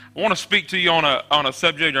I want to speak to you on a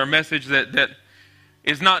subject or a message that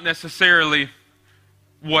is not necessarily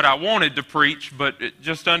what I wanted to preach, but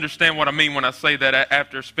just to understand what I mean when I say that.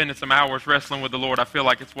 After spending some hours wrestling with the Lord, I feel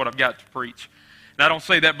like it's what I've got to preach. And I don't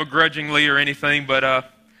say that begrudgingly or anything, but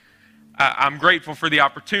I'm grateful for the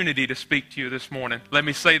opportunity to speak to you this morning. Let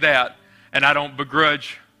me say that. And I don't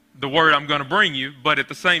begrudge the word I'm going to bring you, but at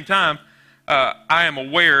the same time, I am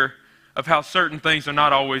aware of how certain things are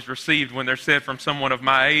not always received when they're said from someone of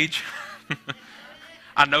my age.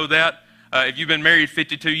 I know that. If you've been married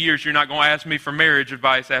 52 years, you're not going to ask me for marriage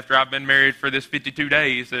advice after I've been married for this 52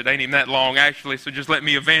 days. It ain't even that long, actually, so just let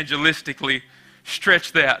me evangelistically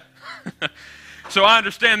stretch that. So I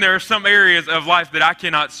understand there are some areas of life that I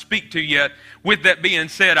cannot speak to yet. With that being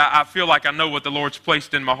said, I feel like I know what the Lord's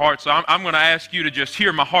placed in my heart, so I'm going to ask you to just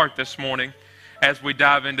hear my heart this morning as we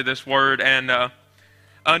dive into this word and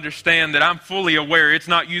understand that I'm fully aware. It's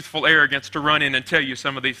not youthful arrogance to run in and tell you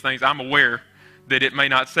some of these things. I'm aware that it may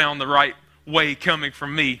not sound the right way coming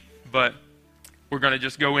from me, but we're going to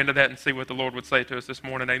just go into that and see what the Lord would say to us this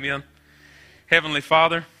morning. Amen. Heavenly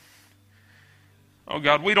Father, oh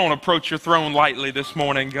God, we don't approach your throne lightly this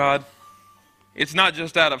morning, God. It's not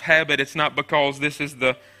just out of habit. It's not because this is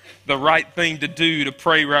the right thing to do, to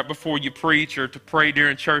pray right before you preach or to pray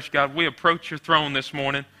during church, God. We approach your throne this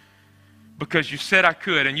morning because you said I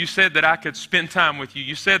could, and you said that I could spend time with you.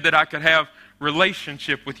 You said that I could have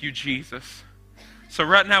relationship with you, Jesus. So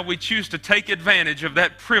right now we choose to take advantage of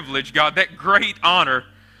that privilege, God, that great honor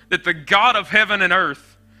that the God of heaven and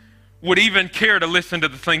earth would even care to listen to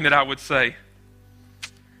the thing that I would say.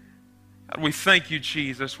 God, we thank you,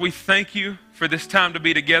 Jesus. We thank you for this time to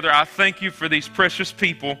be together. I thank you for these precious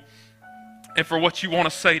people and for what you want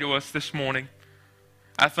to say to us this morning.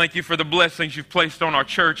 I thank you for the blessings you've placed on our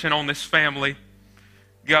church and on this family.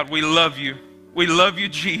 God, we love you. We love you,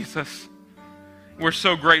 Jesus. We're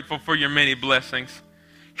so grateful for your many blessings.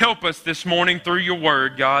 Help us this morning through your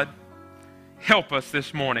word, God. Help us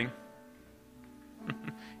this morning.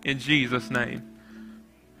 In Jesus' name.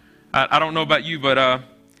 I don't know about you, but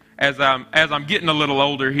as I'm getting a little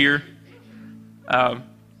older here,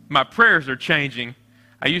 my prayers are changing.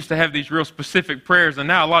 I used to have these real specific prayers, and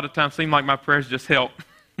now a lot of times seem like my prayers just help.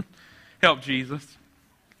 Help, Jesus.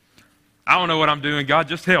 I don't know what I'm doing. God,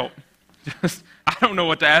 just help. I don't know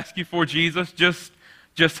what to ask you for, Jesus.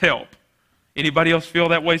 Just help. Anybody else feel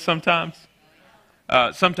that way sometimes?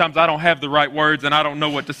 Sometimes I don't have the right words, and I don't know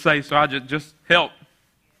what to say, so I just help.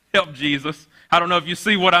 Help, Jesus. I don't know if you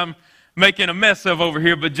see what I'm making a mess of over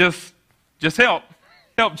here, but just help.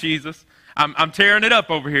 Help, Jesus. I'm tearing it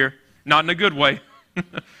up over here. Not in a good way.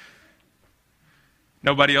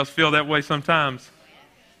 Nobody else feel that way sometimes?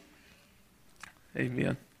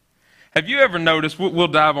 Amen. Have you ever noticed, we'll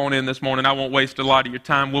dive on in this morning. I won't waste a lot of your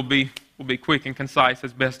time. We'll be quick and concise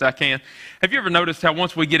as best I can. Have you ever noticed how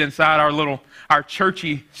once we get inside our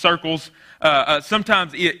churchy circles,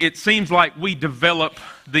 sometimes it seems like we develop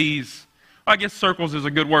these, I guess circles is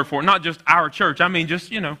a good word for it, not just our church. I mean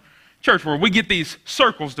just, church world. We get these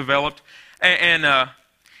circles developed, and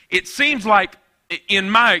it seems like, in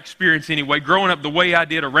my experience anyway, growing up the way I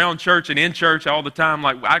did around church and in church all the time,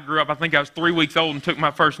 like I grew up, I think I was 3 weeks old and took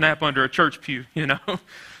my first nap under a church pew, Like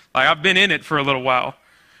I've been in it for a little while.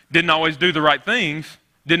 Didn't always do the right things,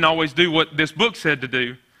 didn't always do what this book said to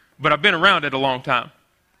do, but I've been around it a long time.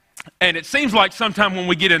 And it seems like sometime when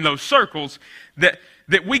we get in those circles that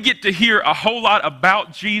we get to hear a whole lot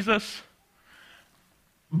about Jesus,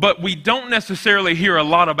 but we don't necessarily hear a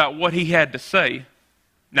lot about what he had to say.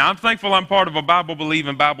 Now, I'm thankful I'm part of a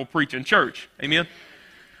Bible-believing, Bible-preaching church. Amen?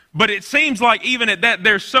 But it seems like even at that,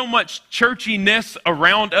 there's so much churchiness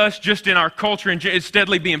around us just in our culture and it's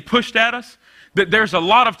steadily being pushed at us that there's a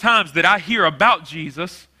lot of times that I hear about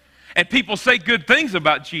Jesus and people say good things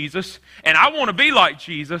about Jesus and I want to be like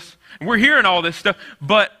Jesus. And we're hearing all this stuff,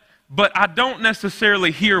 but I don't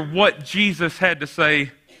necessarily hear what Jesus had to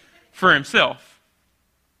say for himself.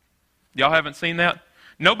 Y'all haven't seen that?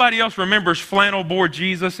 Nobody else remembers flannel board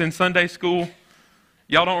Jesus in Sunday school.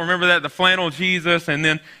 Y'all don't remember that? The flannel Jesus, and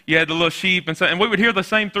then you had the little sheep. And we would hear the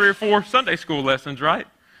same 3 or 4 Sunday school lessons, right?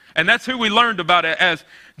 And that's who we learned about it as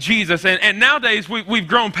Jesus. And nowadays, we've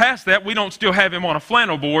grown past that. We don't still have him on a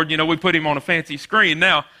flannel board. We put him on a fancy screen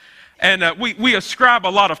now. And we ascribe a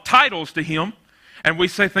lot of titles to him. And we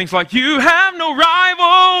say things like, you have no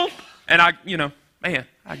rival. And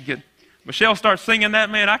I get... Michelle starts singing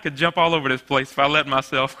that, man, I could jump all over this place if I let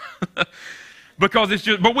myself. Because it's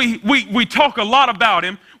just, but we talk a lot about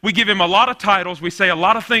him. We give him a lot of titles. We say a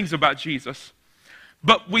lot of things about Jesus.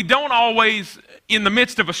 But we don't always, in the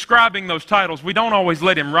midst of ascribing those titles, we don't always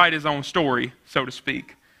let him write his own story, so to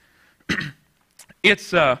speak.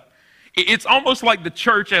 It's almost like the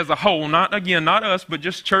church as a whole, not us, but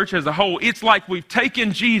just church as a whole. It's like we've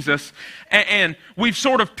taken Jesus and we've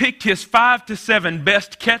sort of picked his 5 to 7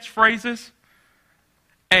 best catchphrases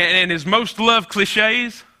and his most loved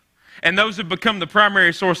cliches, and those have become the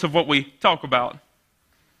primary source of what we talk about.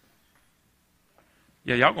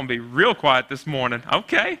 Yeah, y'all going to be real quiet this morning.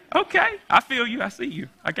 Okay. I feel you. I see you.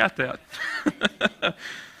 I got that.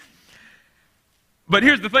 But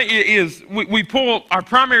here's the thing, is we pull our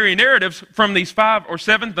primary narratives from these 5 or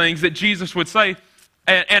 7 things that Jesus would say.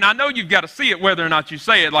 And I know you've got to see it whether or not you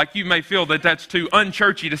say it. Like you may feel that that's too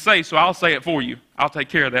unchurchy to say, so I'll say it for you. I'll take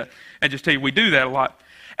care of that. And just tell you, we do that a lot.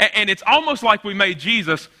 And it's almost like we made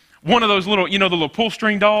Jesus one of those little, the little pull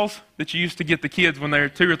string dolls that you used to get the kids when they were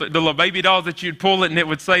 2 or 3, the little baby dolls that you'd pull it and it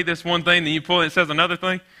would say this one thing, then you pull it and it says another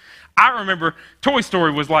thing. I remember Toy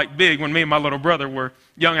Story was like big when me and my little brother were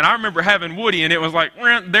young, and I remember having Woody, and it was like,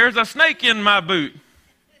 there's a snake in my boot.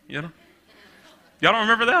 Y'all don't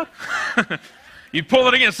remember that? You pull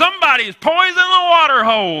it again, somebody's poisoned the water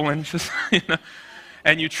hole, and just,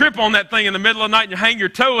 and you trip on that thing in the middle of the night, and you hang your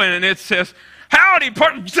toe in, and it says, howdy,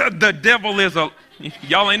 the devil is a,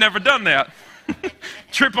 y'all ain't never done that.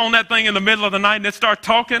 Trip on that thing in the middle of the night, and it starts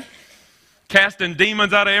talking, casting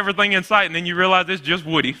demons out of everything in sight, and then you realize it's just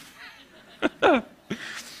Woody.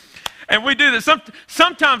 And we do this.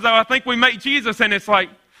 Sometimes, though, I think we make Jesus, and it's like,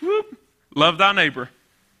 whoop, love thy neighbor.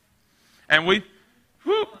 And we,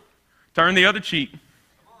 whoop, turn the other cheek.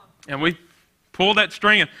 And we pull that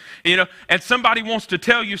string. And somebody wants to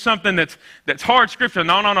tell you something that's hard scripture.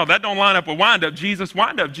 No, that don't line up with wind up Jesus.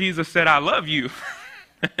 Wind up Jesus said, I love you.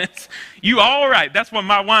 You all right. That's what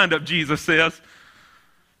my wind up Jesus says.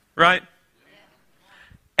 Right?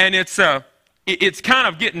 And it's kind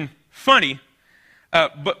of getting funny,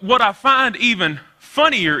 but what I find even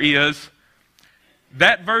funnier is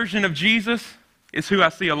that version of Jesus is who I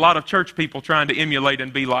see a lot of church people trying to emulate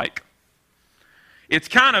and be like. It's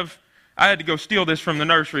kind of, I had to go steal this from the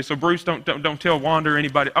nursery, so Bruce, don't tell Wanda or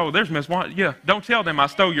anybody, oh, there's Miss Wanda, yeah, don't tell them I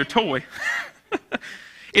stole your toy.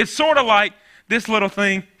 It's sort of like this little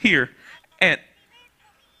thing here, and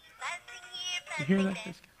you hear that?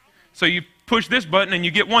 So you push this button and you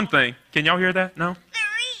get one thing. Can y'all hear that? No?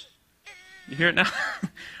 You hear it now?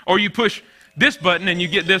 Or you push this button and you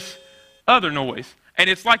get this other noise. And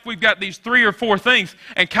it's like we've got these 3 or 4 things.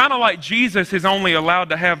 And kind of like Jesus is only allowed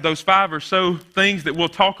to have those 5 or so things that we'll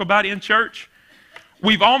talk about in church,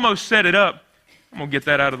 we've almost set it up. I'm going to get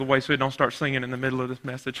that out of the way so it don't start singing in the middle of this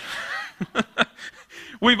message.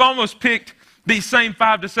 We've almost picked these same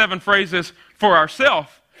 5 to 7 phrases for ourselves.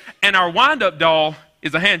 And our wind-up doll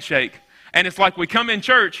is a handshake. And it's like we come in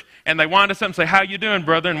church and they wind us up and say, how you doing,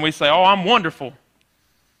 brother? And we say, oh, I'm wonderful.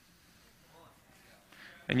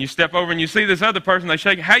 And you step over and you see this other person, they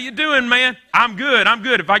shake, how you doing, man? I'm good.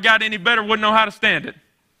 If I got any better, wouldn't know how to stand it.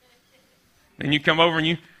 Then you come over and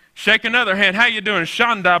you shake another hand, how you doing?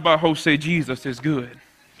 Shandaba Jose, Jesus is good.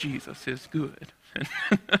 Jesus is good.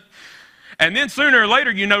 And then sooner or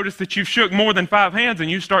later you notice that you've shook more than 5 hands and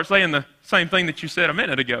you start saying the same thing that you said a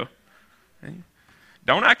minute ago.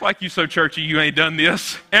 Don't act like you so churchy you ain't done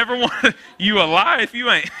this. Everyone, you a lie if you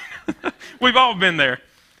ain't. We've all been there.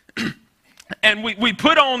 And we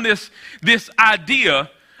put on this idea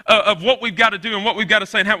of what we've got to do and what we've got to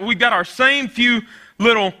say. And how we've got our same few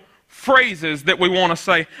little phrases that we want to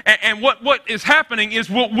say. And what is happening is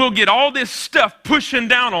we'll get all this stuff pushing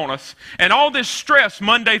down on us. And all this stress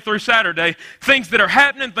Monday through Saturday. Things that are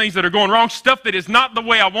happening, things that are going wrong. Stuff that is not the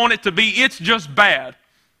way I want it to be. It's just bad.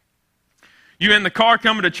 You in the car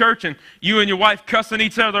coming to church and you and your wife cussing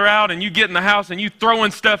each other out, and you get in the house and you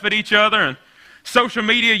throwing stuff at each other, and social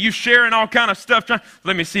media, you sharing all kind of stuff.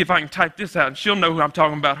 Let me see if I can type this out and she'll know who I'm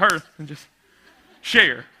talking about, her, and just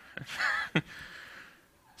share.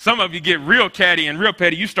 Some of you get real catty and real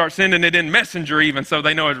petty. You start sending it in Messenger even so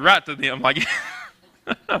they know it's right to them. Like,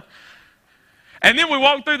 and then we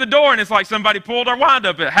walk through the door and it's like somebody pulled our wind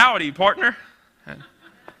up at, howdy, partner.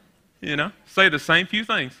 And, say the same few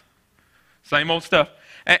things. Same old stuff.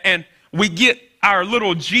 And we get our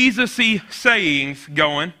little Jesus-y sayings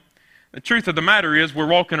going. The truth of the matter is we're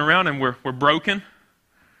walking around and we're broken.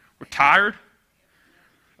 We're tired.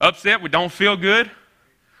 Upset. We don't feel good.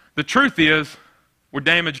 The truth is we're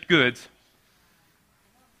damaged goods.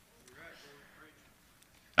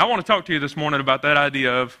 I want to talk to you this morning about that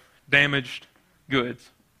idea of damaged goods.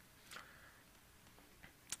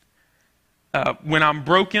 When I'm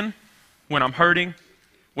broken, when I'm hurting,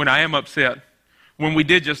 when I am upset, when we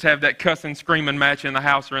did just have that cussing, screaming match in the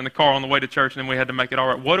house or in the car on the way to church and then we had to make it all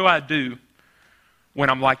right, what do I do when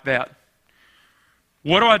I'm like that?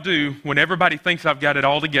 What do I do when everybody thinks I've got it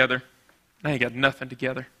all together I ain't got nothing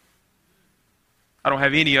together. I don't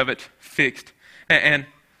have any of it fixed. And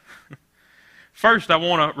first, I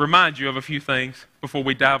want to remind you of a few things before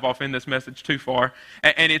we dive off in this message too far.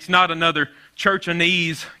 And it's not another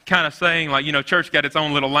churchanese kind of saying, like, church got its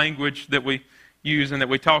own little language that we use and that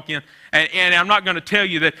we talk in. And I'm not going to tell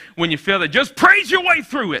you that when you feel that, just praise your way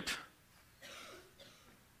through it.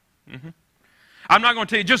 I'm not going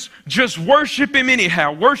to tell you, just worship Him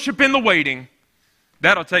anyhow. Worship in the waiting.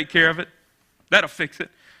 That'll take care of it. That'll fix it.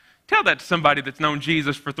 Tell that to somebody that's known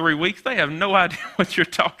Jesus for 3 weeks. They have no idea what you're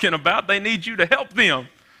talking about. They need you to help them.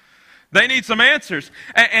 They need some answers.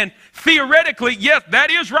 And theoretically, yes, that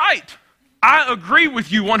is right. I agree with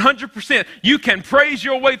you 100%. You can praise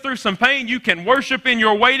your way through some pain. You can worship in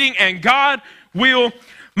your waiting, and God will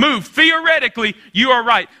move. Theoretically, you are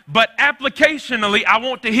right. But applicationally, I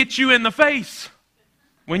want to hit you in the face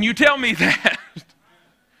when you tell me that.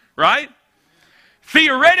 Right?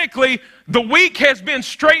 Theoretically, the weak has been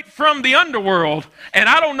straight from the underworld, and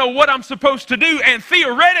I don't know what I'm supposed to do. And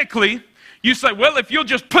theoretically, you say, well, if you'll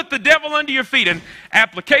just put the devil under your feet. And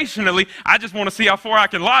applicationally, I just want to see how far I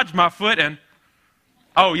can lodge my foot. And,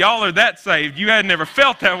 oh, y'all are that saved. You had never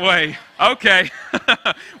felt that way. Okay.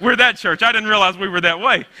 We're that church. I didn't realize we were that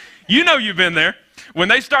way. You know you've been there. When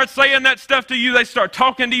they start saying that stuff to you, they start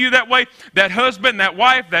talking to you that way, that husband, that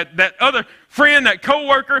wife, that other friend, that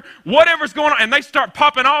coworker, whatever's going on, and they start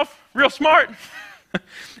popping off real smart,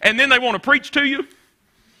 and then they want to preach to you.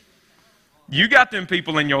 You got them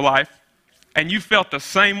people in your life, and you felt the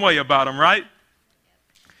same way about them, right?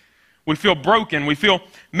 We feel broken. We feel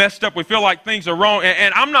messed up. We feel like things are wrong,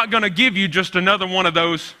 and I'm not going to give you just another one of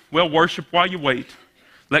those, well, worship while you wait.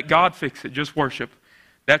 Let God fix it. Just worship.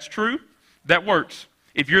 That's true. That works.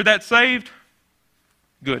 If you're that saved,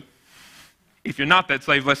 good. If you're not that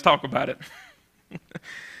saved, let's talk about it.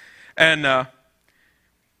 And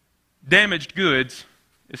damaged goods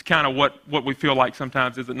is kind of what we feel like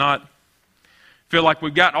sometimes, is it not? Feel like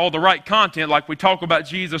we've got all the right content, like we talk about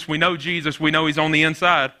Jesus, we know He's on the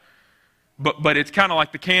inside. But it's kind of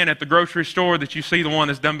like the can at the grocery store that you see, the one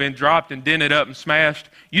that's done been dropped and dented up and smashed.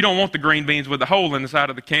 You don't want the green beans with the hole in the side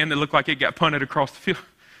of the can that look like it got punted across the field.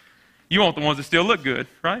 You want the ones that still look good,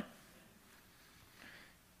 right?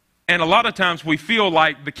 And a lot of times we feel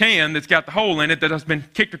like the can that's got the hole in it that has been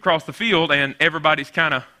kicked across the field, and everybody's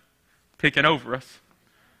kind of picking over us.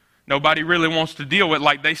 Nobody really wants to deal with it.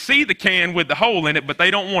 Like, they see the can with the hole in it, but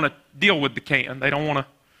they don't want to deal with the can. They don't want to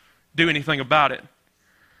do anything about it.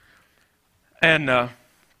 And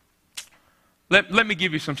let me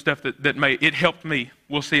give you some stuff that it helped me.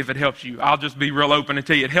 We'll see if it helps you. I'll just be real open and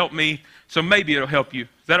tell you it helped me, so maybe it'll help you.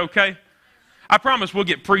 Is that okay? I promise we'll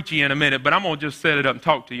get preachy in a minute, but I'm going to just set it up and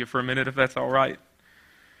talk to you for a minute, if that's all right.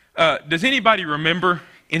 Does anybody remember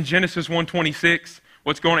in Genesis 1:26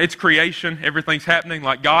 what's going on? It's creation. Everything's happening.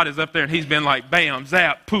 Like, God is up there, and He's been like, bam,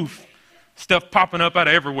 zap, poof, stuff popping up out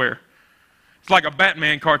of everywhere. It's like a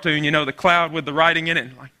Batman cartoon, the cloud with the writing in it,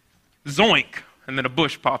 and like, zoink, and then a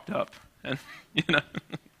bush popped up. And,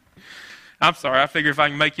 I'm sorry, I figure if I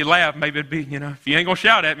can make you laugh, maybe it'd be, if you ain't going to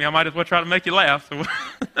shout at me, I might as well try to make you laugh. So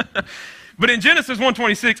but in Genesis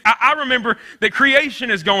 1:26, I remember that creation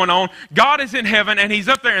is going on. God is in heaven, and He's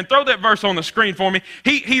up there. And throw that verse on the screen for me.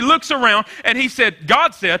 He looks around, and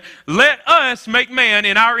God said, let us make man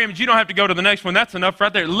in our image. You don't have to go to the next one. That's enough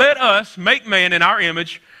right there. Let us make man in our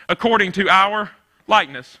image according to our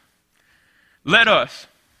likeness. Let us.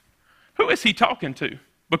 Who is He talking to?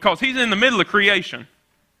 Because He's in the middle of creation.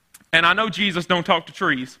 And I know Jesus don't talk to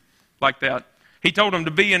trees like that. He told them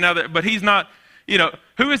to be another, but He's not,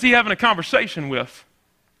 who is He having a conversation with?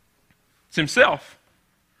 It's Himself.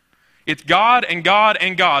 It's God and God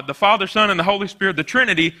and God. The Father, Son, and the Holy Spirit, the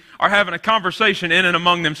Trinity, are having a conversation in and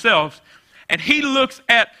among themselves. And He looks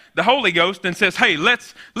at the Holy Ghost and says, hey,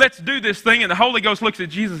 let's do this thing. And the Holy Ghost looks at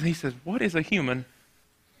Jesus and He says, what is a human?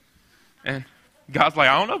 And God's like,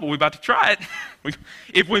 I don't know, but we're about to try it.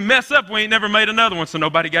 If we mess up, we ain't never made another one, so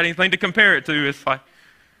nobody got anything to compare it to. It's like,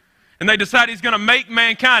 and they decide He's going to make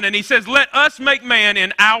mankind. And He says, let us make man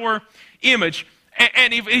in our image.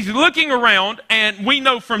 And He's looking around, and we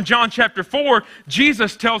know from John chapter 4,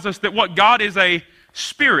 Jesus tells us that what God is a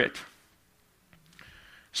spirit.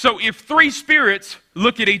 So if three spirits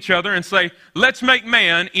look at each other and say, let's make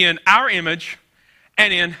man in our image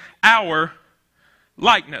and in our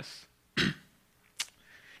likeness.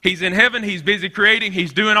 He's in heaven, He's busy creating,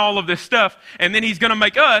 He's doing all of this stuff, and then He's going to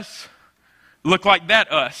make us look like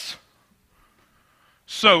that us.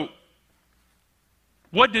 So,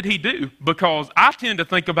 what did He do? Because I tend to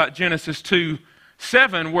think about Genesis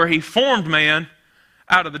 2:7, where He formed man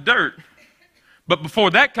out of the dirt. But before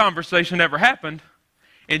that conversation ever happened,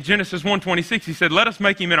 In Genesis 1:26, he said, let us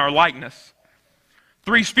make him in our likeness.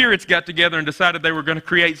 3 spirits got together and decided they were going to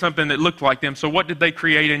create something that looked like them. So what did they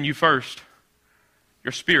create in you first?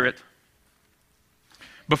 Your spirit.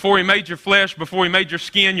 Before he made your flesh, before he made your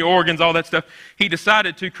skin, your organs, all that stuff, he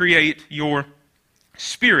decided to create your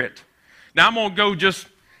spirit. Now I'm going to go just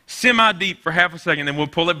semi-deep for half a second, then we'll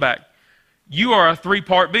pull it back. You are a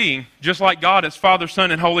 3-part being, just like God is Father, Son,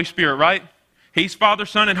 and Holy Spirit, right? He's Father,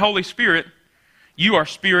 Son, and Holy Spirit. You are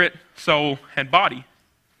spirit, soul, and body.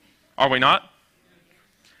 Are we not?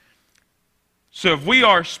 So if we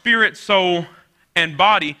are spirit, soul, and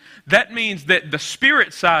body, that means that the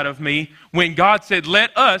spirit side of me, when God said,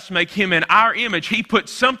 let us make him in our image, he put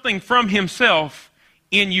something from himself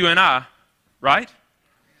in you and I, right?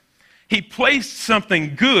 He placed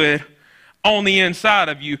something good on the inside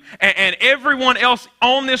of you. And everyone else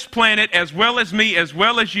on this planet, as well as me, as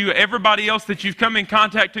well as you, everybody else that you've come in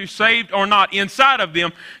contact to, saved or not, inside of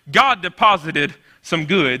them, God deposited some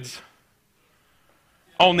goods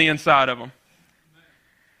on the inside of them.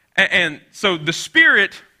 And so the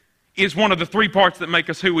Spirit is one of the 3 parts that make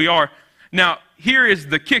us who we are. Now, here is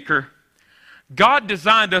the kicker. God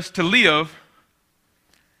designed us to live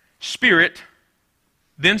spirit,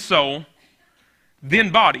 then soul, then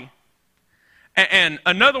body. And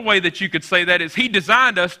another way that you could say that is he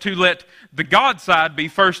designed us to let the God side be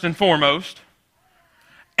first and foremost,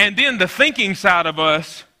 and then the thinking side of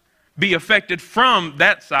us be affected from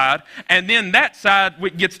that side, and then that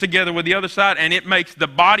side gets together with the other side, and it makes the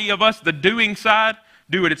body of us, the doing side,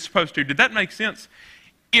 do what it's supposed to. Did that make sense?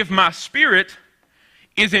 If my spirit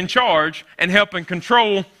is in charge and helping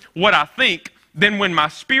control what I think, then when my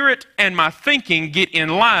spirit and my thinking get in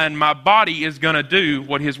line, my body is going to do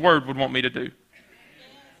what his word would want me to do.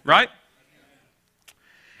 Right?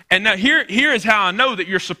 And now here is how I know that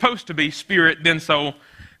you're supposed to be spirit, then soul,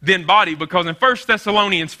 then body, because in 1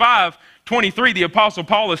 Thessalonians 5:23, the Apostle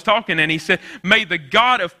Paul is talking, and he said, may the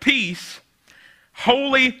God of peace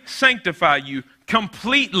wholly sanctify you,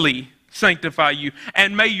 completely sanctify you,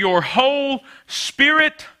 and may your whole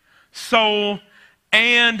spirit, soul,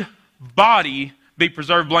 and body be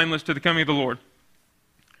preserved blameless to the coming of the Lord.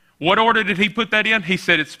 What order did he put that in? He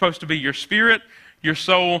said it's supposed to be your spirit, your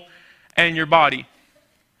soul, and your body.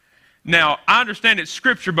 Now, I understand it's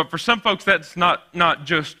Scripture, but for some folks that's not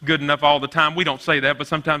just good enough all the time. We don't say that, but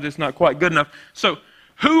sometimes it's not quite good enough. So,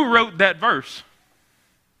 who wrote that verse?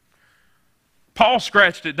 Paul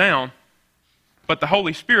scratched it down, but the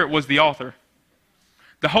Holy Spirit was the author.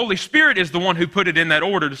 The Holy Spirit is the one who put it in that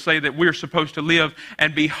order to say that we're supposed to live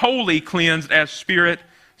and be wholly cleansed as spirit,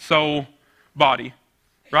 soul, body.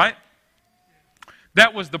 Right?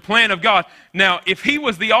 That was the plan of God. Now, if he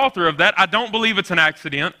was the author of that, I don't believe it's an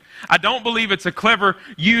accident. I don't believe it's a clever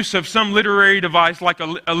use of some literary device like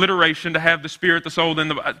alliteration to have the spirit, the soul, and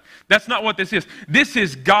the... That's not what this is. This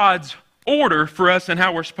is God's order for us and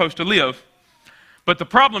how we're supposed to live. But the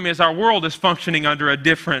problem is our world is functioning under a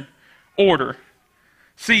different order.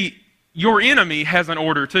 See, your enemy has an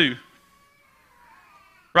order too.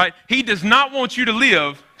 Right? He does not want you to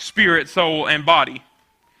live spirit, soul, and body.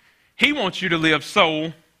 He wants you to live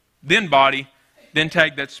soul, then body, then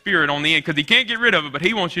tag that spirit on the end, because he can't get rid of it, but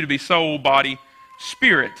he wants you to be soul, body,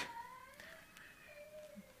 spirit.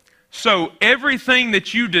 So everything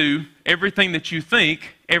that you do, everything that you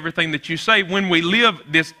think, everything that you say, when we live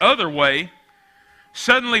this other way,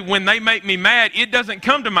 suddenly when they make me mad, it doesn't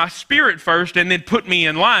come to my spirit first and then put me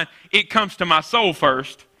in line. It comes to my soul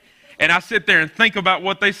first. And I sit there and think about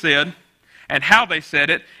what they said, and how they said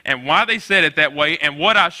it, and why they said it that way, and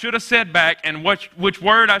what I should have said back, and which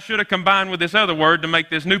word I should have combined with this other word to make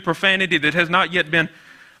this new profanity that has not yet been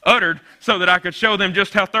uttered, so that I could show them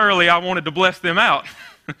just how thoroughly I wanted to bless them out.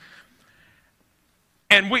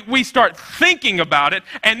 And we start thinking about it,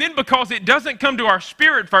 and then because it doesn't come to our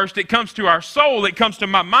spirit first, it comes to our soul, it comes to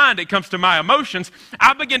my mind, it comes to my emotions,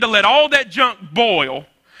 I begin to let all that junk boil,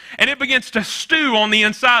 and it begins to stew on the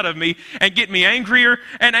inside of me and get me angrier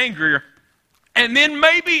and angrier. And then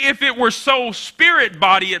maybe if it were soul, spirit,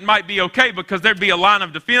 body, it might be okay because there'd be a line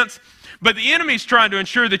of defense. But the enemy's trying to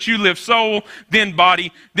ensure that you live soul, then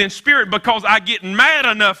body, then spirit, because I get mad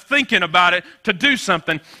enough thinking about it to do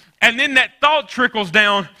something. And then that thought trickles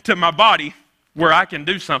down to my body where I can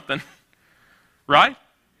do something. Right?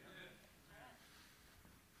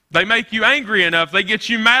 They make you angry enough, they get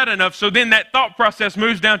you mad enough, so then that thought process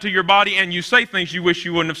moves down to your body and you say things you wish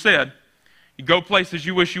you wouldn't have said. You go places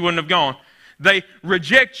you wish you wouldn't have gone. They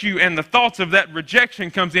reject you, and the thoughts of that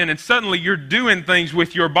rejection comes in, and suddenly you're doing things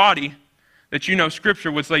with your body that you know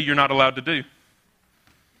Scripture would say you're not allowed to do.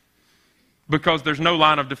 Because there's no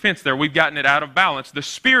line of defense there. We've gotten it out of balance. The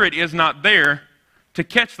Spirit is not there to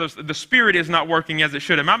catch those. The Spirit is not working as it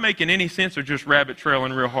should. Am I making any sense or just rabbit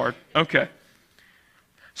trailing real hard? Okay.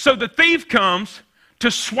 So the thief comes to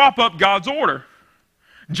swap up God's order.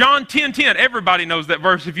 John 10:10, everybody knows that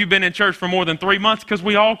verse if you've been in church for more than 3 months because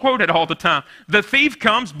we all quote it all the time. The thief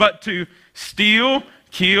comes but to steal,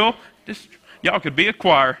 kill, destroy. Y'all could be a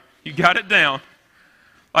choir. You got it down.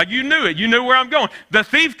 Like you knew it. You knew where I'm going. The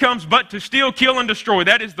thief comes but to steal, kill, and destroy.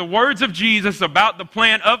 That is the words of Jesus about the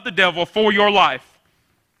plan of the devil for your life.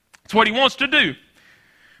 It's what he wants to do.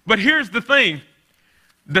 But here's the thing.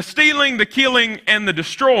 The stealing, the killing, and the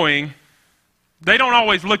destroying, they don't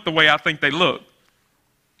always look the way I think they look.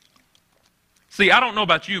 See, I don't know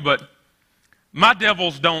about you, but my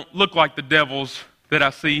devils don't look like the devils that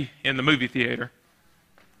I see in the movie theater.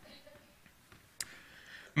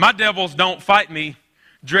 My devils don't fight me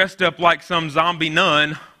dressed up like some zombie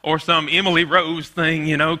nun or some Emily Rose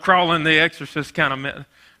thing, crawling the Exorcist kind of.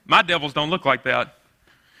 My devils don't look like that.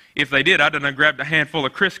 If they did, I'd have grabbed a handful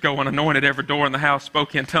of Crisco and anointed every door in the house,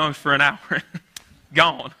 spoke in tongues for an hour, and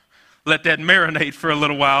gone. Let that marinate for a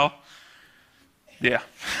little while. Yeah.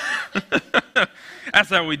 That's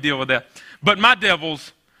how we deal with that. But my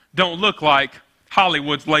devils don't look like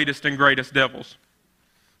Hollywood's latest and greatest devils.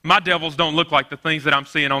 My devils don't look like the things that I'm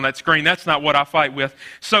seeing on that screen. That's not what I fight with.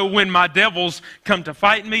 So when my devils come to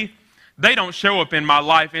fight me, they don't show up in my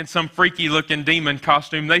life in some freaky looking demon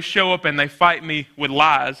costume. They show up and they fight me with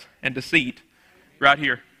lies and deceit right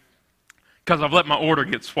here. Because I've let my order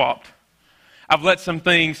get swapped. I've let some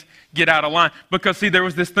things get out of line. Because see, there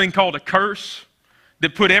was this thing called a curse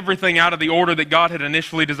that put everything out of the order that God had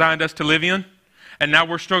initially designed us to live in. And now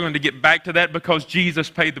we're struggling to get back to that because Jesus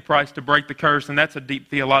paid the price to break the curse, and that's a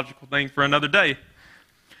deep theological thing for another day.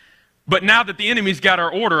 But now that the enemy's got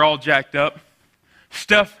our order all jacked up,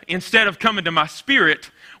 stuff, instead of coming to my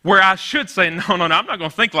spirit, where I should say, no, I'm not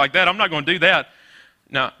going to think like that, I'm not going to do that.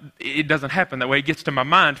 No, it doesn't happen that way. It gets to my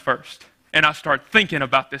mind first, and I start thinking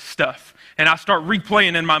about this stuff. And I start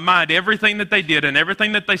replaying in my mind everything that they did and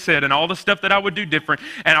everything that they said and all the stuff that I would do different.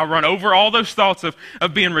 And I run over all those thoughts of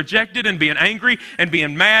being rejected and being angry and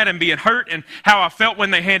being mad and being hurt and how I felt when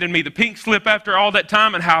they handed me the pink slip after all that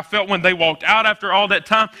time and how I felt when they walked out after all that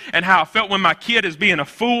time and how I felt when my kid is being a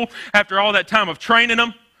fool after all that time of training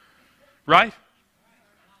them. Right?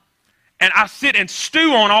 And I sit and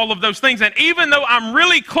stew on all of those things. And even though I'm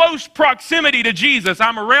really close proximity to Jesus,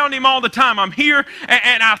 I'm around him all the time. I'm here,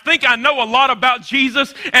 and I think I know a lot about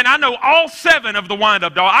Jesus. And I know all 7 of the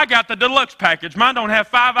wind-up doll. I got the deluxe package. Mine don't have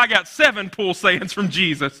 5. I got 7 pull sayings from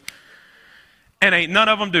Jesus. And ain't none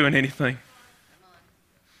of them doing anything.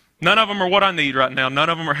 None of them are what I need right now.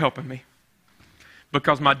 None of them are helping me.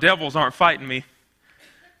 Because my devils aren't fighting me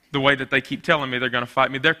the way that they keep telling me they're going to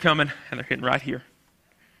fight me. They're coming, and they're hitting right here.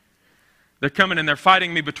 They're coming and they're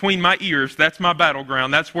fighting me between my ears. That's my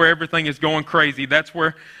battleground. That's where everything is going crazy. That's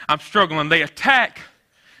where I'm struggling. They attack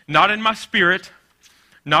not in my spirit,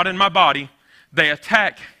 not in my body. They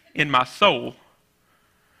attack in my soul.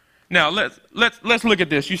 Now, let's look at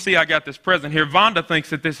this. You see I got this present here. Vonda thinks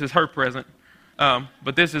that this is her present.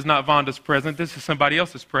 But this is not Vonda's present. This is somebody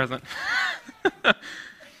else's present.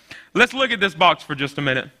 Let's look at this box for just a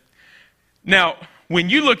minute. Now, when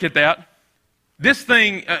you look at that, this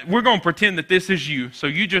thing, we're going to pretend that this is you. So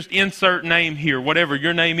you just insert name here. Whatever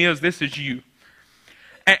your name is, this is you.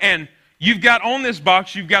 And you've got on this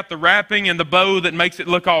box, you've got the wrapping and the bow that makes it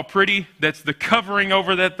look all pretty. That's the covering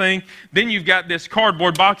over that thing. Then you've got this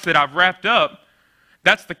cardboard box that I've wrapped up.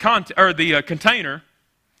 That's the container.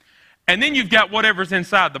 And then you've got whatever's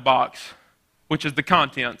inside the box, which is the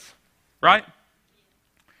contents. Right?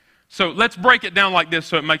 So let's break it down like this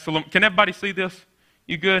so it makes a little... Can everybody see this?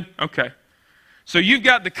 You good? Okay. So you've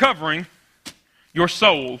got the covering, your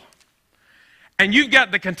soul, and you've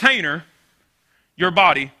got the container, your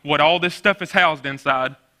body, what all this stuff is housed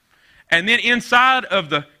inside. And then inside of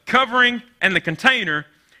the covering and the container,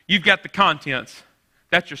 you've got the contents.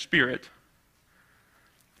 That's your spirit.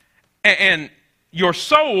 And your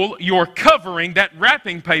soul, your covering, that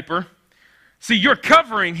wrapping paper, see, your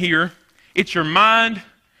covering here, it's your mind,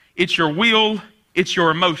 it's your will, it's your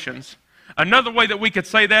emotions. Another way that we could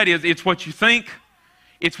say that is it's what you think,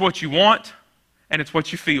 it's what you want, and it's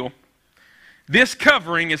what you feel. This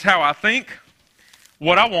covering is how I think,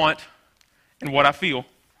 what I want, and what I feel.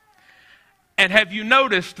 And have you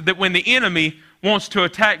noticed that when the enemy wants to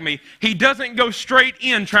attack me, he doesn't go straight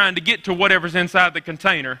in trying to get to whatever's inside the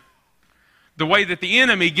container. The way that the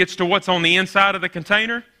enemy gets to what's on the inside of the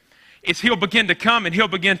container is he'll begin to come and he'll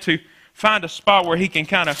begin to find a spot where he can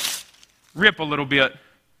kind of rip a little bit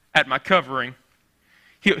at my covering.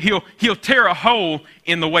 He'll tear a hole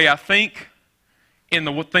in the way I think, in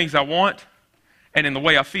the things I want, and in the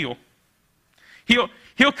way I feel.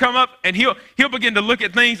 He'll come up and he'll begin to look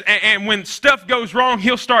at things, and when stuff goes wrong,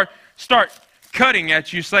 he'll start cutting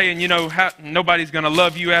at you, saying, how nobody's going to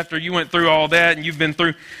love you after you went through all that, and you've been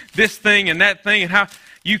through this thing and that thing, and how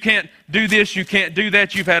you can't do this, you can't do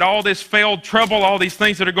that, you've had all this failed trouble, all these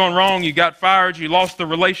things that are going wrong, you got fired, you lost the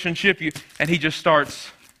relationship, and he just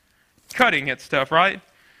starts cutting at stuff, right?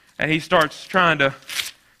 And he starts trying to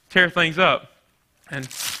tear things up and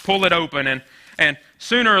pull it open, and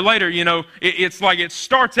sooner or later, it's like it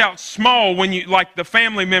starts out small when like the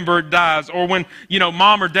family member dies, or when,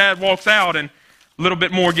 mom or dad walks out and a little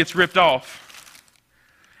bit more gets ripped off.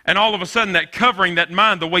 And all of a sudden, that covering, that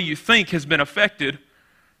mind, the way you think has been affected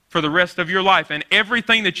for the rest of your life. And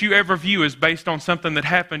everything that you ever view is based on something that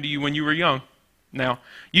happened to you when you were young. Now,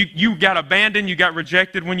 you got abandoned, you got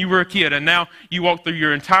rejected when you were a kid, and now you walk through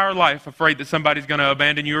your entire life afraid that somebody's going to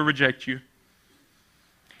abandon you or reject you.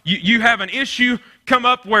 You have an issue come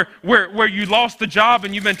up where you lost the job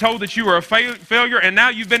and you've been told that you were a failure, and now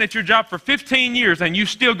you've been at your job for 15 years and you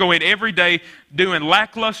still go in every day doing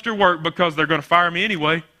lackluster work because they're going to fire me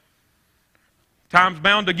anyway. Time's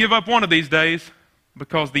bound to give up one of these days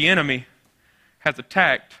because the enemy has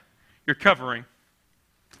attacked your covering.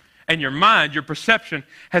 And your mind, your perception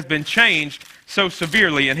has been changed so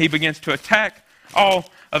severely, and he begins to attack all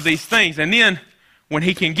of these things. And then when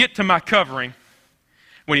he can get to my covering,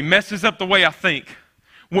 when he messes up the way I think,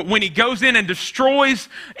 when he goes in and destroys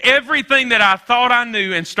everything that I thought I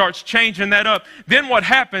knew and starts changing that up, then what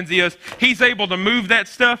happens is he's able to move that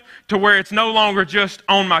stuff to where it's no longer just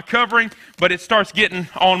on my covering, but it starts getting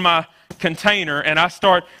on my container, and I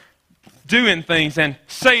start doing things and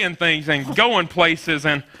saying things and going places,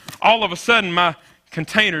 and all of a sudden my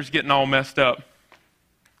container's getting all messed up.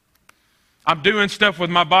 I'm doing stuff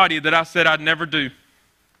with my body that I said I'd never do.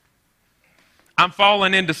 I'm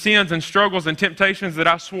falling into sins and struggles and temptations that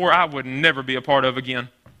I swore I would never be a part of again.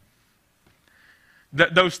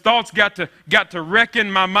 Those thoughts got to wrecking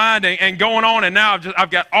my mind and going on, and now I've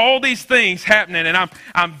got all these things happening, and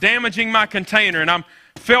I'm damaging my container, and I'm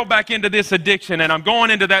fell back into this addiction, and I'm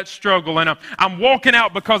going into that struggle, and I'm walking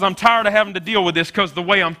out because I'm tired of having to deal with this because the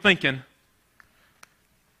way I'm thinking.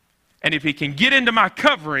 And if he can get into my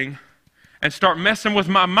covering and start messing with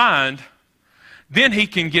my mind, then he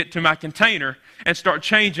can get to my container and start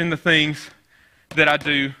changing the things that I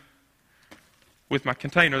do with my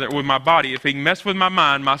container, with my body. If he can mess with my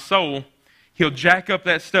mind, my soul, he'll jack up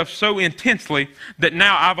that stuff so intensely that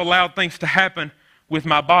now I've allowed things to happen with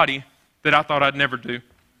my body that I thought I'd never do.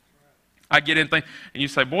 I get in things, and you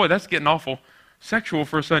say, boy, that's getting awful sexual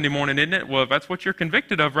for a Sunday morning, isn't it? Well, if that's what you're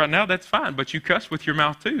convicted of right now, that's fine. But you cuss with your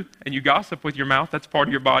mouth too, and you gossip with your mouth. That's part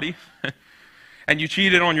of your body. And you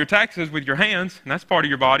cheated on your taxes with your hands, and that's part of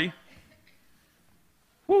your body.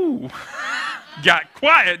 Whoo! Got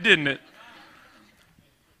quiet, didn't it?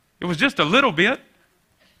 It was just a little bit.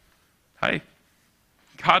 Hey,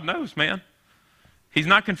 God knows, man. He's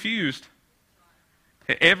not confused.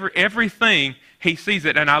 Everything, he sees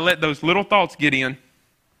it, and I let those little thoughts get in.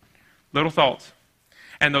 Little thoughts.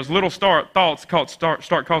 And those little thoughts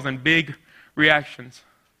start causing big reactions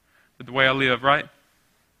with the way I live, right?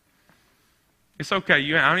 It's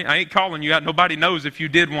okay. I ain't calling you out. Nobody knows if you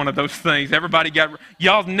did one of those things.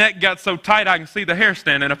 Y'all's neck got so tight I can see the hair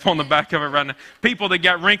standing up on the back of it right now. People that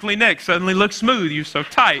got wrinkly necks suddenly look smooth. You're so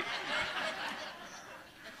tight.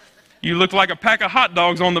 You look like a pack of hot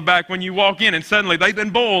dogs on the back when you walk in, and suddenly they've been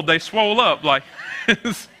boiled. They swole up. Like,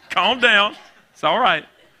 calm down. It's all right.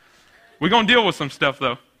 We're going to deal with some stuff,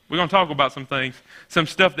 though. We're going to talk about some things, some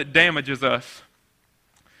stuff that damages us.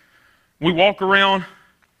 We walk around.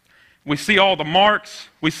 We see all the marks.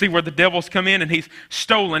 We see where the devil's come in, and he's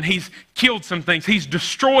stolen. He's killed some things. He's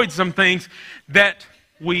destroyed some things that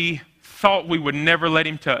we thought we would never let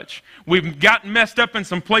him touch. We've gotten messed up in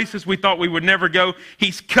some places we thought we would never go.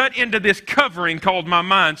 He's cut into this covering called my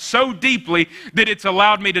mind so deeply that it's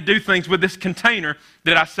allowed me to do things with this container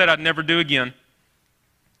that I said I'd never do again.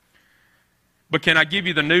 But can I give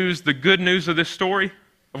you the news, the good news of this story,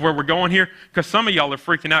 of where we're going here? Because some of y'all are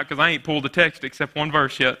freaking out because I ain't pulled the text except one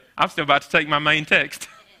verse yet. I'm still about to take my main text.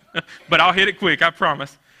 But I'll hit it quick, I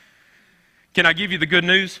promise. Can I give you the good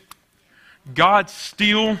news? God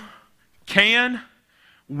still can,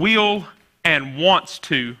 will, and wants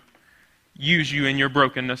to use you in your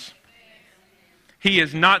brokenness. He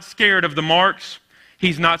is not scared of the marks.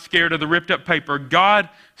 He's not scared of the ripped up paper. God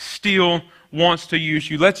still wants to use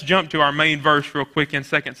you. Let's jump to our main verse real quick in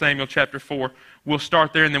 2 Samuel chapter 4. We'll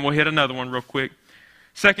start there and then we'll hit another one real quick.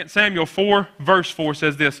 2 Samuel 4 verse 4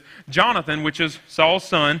 says this: Jonathan, which is Saul's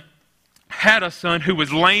son, had a son who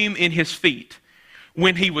was lame in his feet.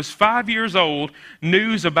 When he was 5 years old,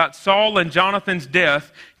 news about Saul and Jonathan's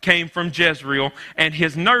death came from Jezreel, and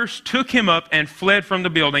his nurse took him up and fled from the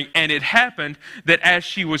building. And it happened that as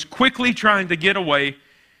she was quickly trying to get away,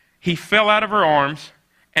 he fell out of her arms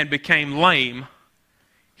and became lame.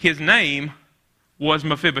 His name was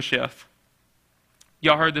Mephibosheth.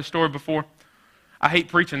 Y'all heard this story before? I hate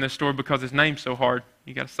preaching this story because his name's so hard.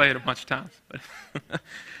 You got to say it a bunch of times.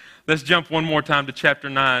 Let's jump one more time to chapter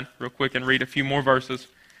 9 real quick and read a few more verses.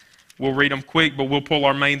 We'll read them quick, but we'll pull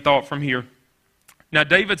our main thought from here. Now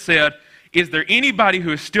David said, "Is there anybody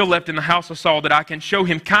who is still left in the house of Saul that I can show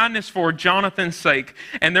him kindness for Jonathan's sake?"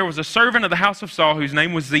 And there was a servant of the house of Saul whose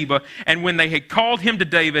name was Ziba. And when they had called him to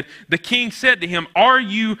David, the king said to him, "Are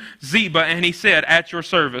you Ziba?" And he said, "At your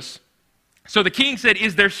service." So the king said,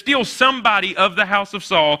 "Is there still somebody of the house of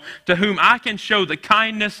Saul to whom I can show the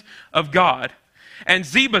kindness of God?" And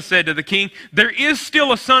Ziba said to the king, "There is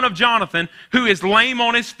still a son of Jonathan who is lame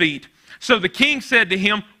on his feet." So the king said to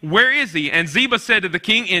him, "Where is he?" And Ziba said to the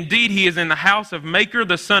king, "Indeed, he is in the house of Machir,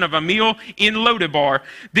 the son of Ammiel, in Lodebar."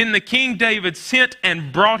 Then the king David sent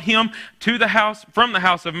and brought him to the house from the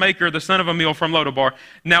house of Machir, the son of Ammiel, from Lodebar.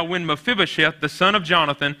 Now when Mephibosheth, the son of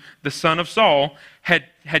Jonathan, the son of Saul, had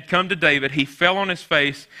come to David, he fell on his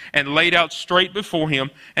face and laid out straight before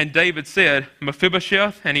him. And David said,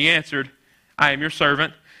 "Mephibosheth?" And he answered, "I am your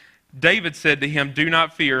servant." David said to him, "Do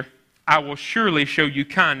not fear. I will surely show you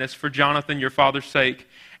kindness for Jonathan your father's sake,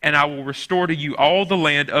 and I will restore to you all the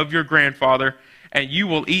land of your grandfather, and you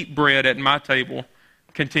will eat bread at my table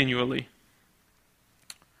continually."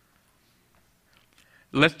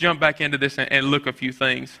 Let's jump back into this and look a few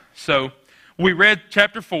things. So we read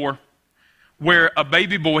chapter 4, where a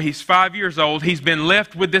baby boy, he's 5 years old, he's been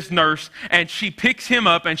left with this nurse, and she picks him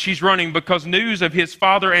up and she's running because news of his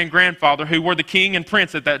father and grandfather, who were the king and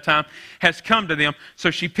prince at that time, has come to them.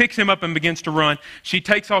 So she picks him up and begins to run. She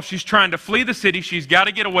takes off. She's trying to flee the city. She's got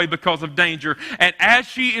to get away because of danger. And as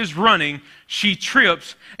she is running, she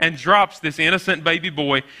trips and drops this innocent baby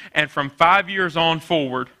boy. And from 5 years on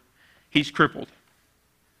forward, he's crippled.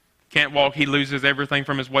 Can't walk. He loses everything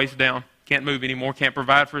from his waist down. Can't move anymore, can't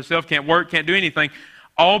provide for himself, can't work, can't do anything.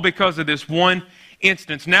 All because of this one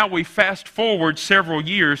instance. Now we fast forward several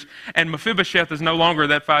years, and Mephibosheth is no longer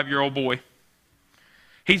that 5-year-old boy.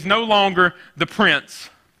 He's no longer the prince.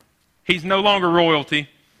 He's no longer royalty.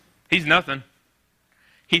 He's nothing.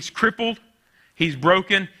 He's crippled. He's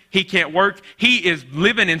broken. He can't work. He is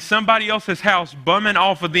living in somebody else's house, bumming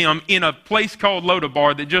off of them in a place called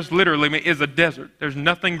Lodebar that just literally is a desert. There's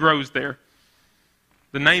nothing grows there.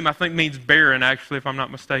 The name, I think, means barren, actually, if I'm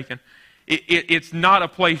not mistaken. It's not a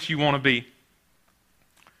place you want to be.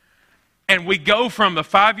 And we go from the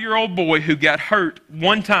 5-year-old boy who got hurt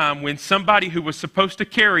one time when somebody who was supposed to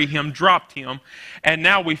carry him dropped him. And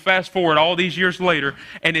now we fast forward all these years later,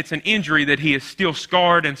 and it's an injury that he is still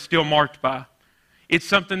scarred and still marked by. It's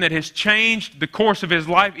something that has changed the course of his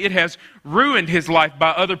life. It has ruined his life by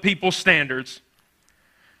other people's standards.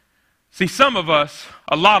 See, some of us,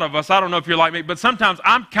 a lot of us, I don't know if you're like me, but sometimes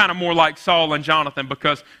I'm kind of more like Saul and Jonathan,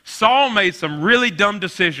 because Saul made some really dumb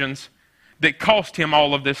decisions that cost him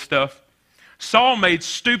all of this stuff. Saul made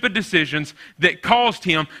stupid decisions that caused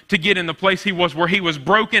him to get in the place he was, where he was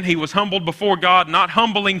broken. He was humbled before God, not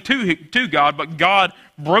humbling to God, but God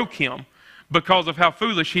broke him because of how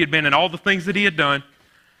foolish he had been and all the things that he had done.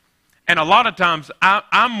 And a lot of times,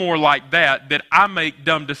 I'm more like that I make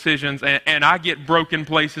dumb decisions and I get broken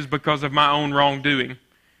places because of my own wrongdoing.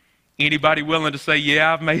 Anybody willing to say,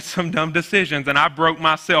 yeah, I've made some dumb decisions and I broke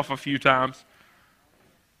myself a few times?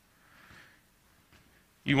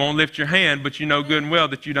 You won't lift your hand, but you know good and well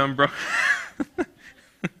that you done broke.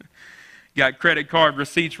 Got credit card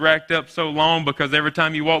receipts racked up so long because every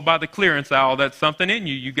time you walk by the clearance aisle, that's something in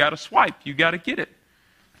you. You got to swipe. You got to get it.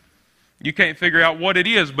 You can't figure out what it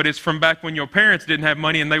is, but it's from back when your parents didn't have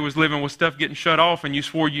money and they was living with stuff getting shut off, and you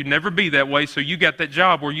swore you'd never be that way, so you got that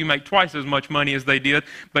job where you make twice as much money as they did,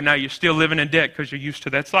 but now you're still living in debt because you're used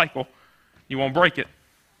to that cycle. You won't break it.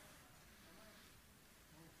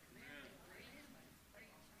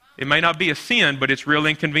 It may not be a sin, but it's real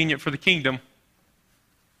inconvenient for the kingdom.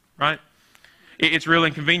 Right? It's real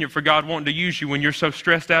inconvenient for God wanting to use you when you're so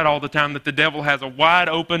stressed out all the time that the devil has a wide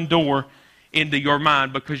open door into your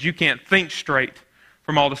mind because you can't think straight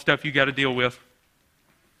from all the stuff you got to deal with.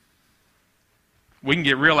 We can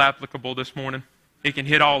get real applicable this morning. It can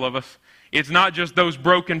hit all of us. It's not just those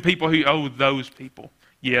broken people who, those people.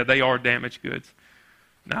 Yeah, they are damaged goods.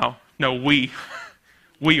 No, we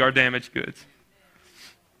are damaged goods.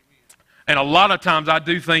 And a lot of times I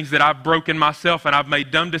do things that I've broken myself and I've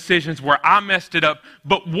made dumb decisions where I messed it up.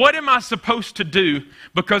 But what am I supposed to do?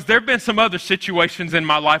 Because there have been some other situations in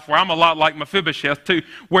my life where I'm a lot like Mephibosheth too,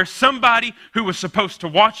 where somebody who was supposed to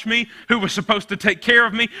watch me, who was supposed to take care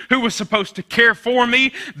of me, who was supposed to care for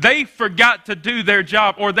me, they forgot to do their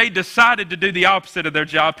job, or they decided to do the opposite of their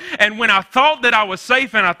job. And when I thought that I was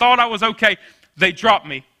safe and I thought I was okay, they dropped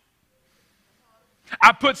me.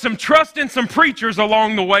 I put some trust in some preachers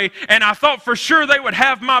along the way, and I thought for sure they would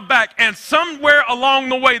have my back, and somewhere along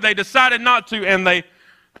the way they decided not to, and they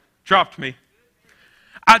dropped me.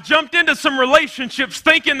 I jumped into some relationships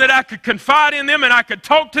thinking that I could confide in them and I could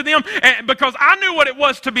talk to them, and because I knew what it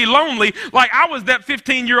was to be lonely. Like I was that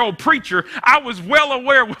 15-year-old preacher. I was well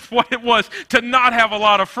aware of what it was to not have a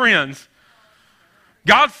lot of friends.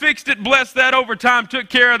 God fixed it, blessed that over time, took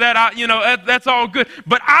care of that. That's all good.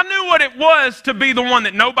 But I knew what it was to be the one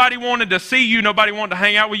that nobody wanted to see you, nobody wanted to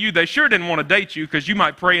hang out with you. They sure didn't want to date you because you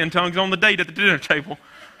might pray in tongues on the date at the dinner table.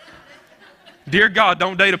 Dear God,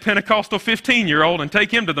 don't date a Pentecostal 15-year-old and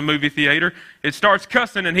take him to the movie theater. It starts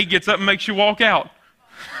cussing and he gets up and makes you walk out.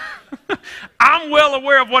 I'm well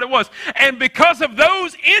aware of what it was. And because of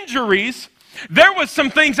those injuries, there was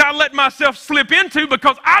some things I let myself slip into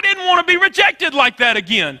because I didn't want to be rejected like that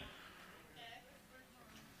again.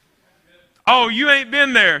 Oh, you ain't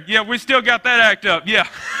been there. Yeah, we still got that act up. Yeah.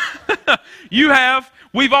 You have.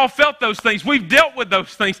 We've all felt those things. We've dealt with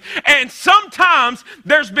those things. And sometimes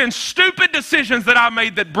there's been stupid decisions that I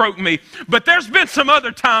made that broke me. But there's been some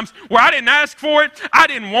other times where I didn't ask for it. I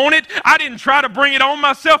didn't want it. I didn't try to bring it on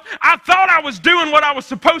myself. I thought I was doing what I was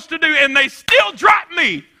supposed to do, and they still dropped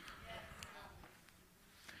me.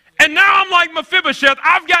 And now I'm like Mephibosheth.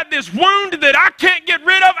 I've got this wound that I can't get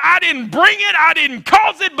rid of. I didn't bring it. I didn't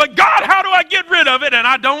cause it. But God, how do I get rid of it? And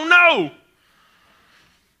I don't know.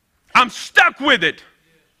 I'm stuck with it.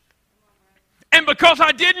 And because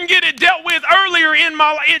I didn't get it dealt with earlier in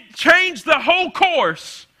my life, it changed the whole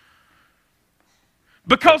course.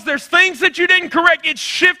 Because there's things that you didn't correct, it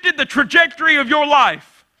shifted the trajectory of your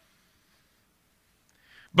life.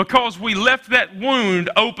 Because we left that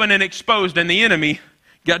wound open and exposed, and the enemy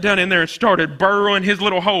got down in there and started burrowing his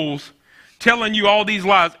little holes, telling you all these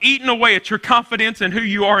lies, eating away at your confidence in who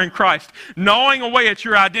you are in Christ, gnawing away at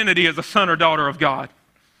your identity as a son or daughter of God.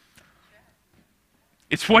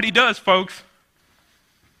 It's what he does, folks.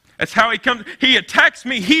 That's how he comes. He attacks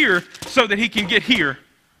me here so that he can get here.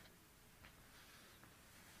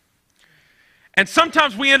 And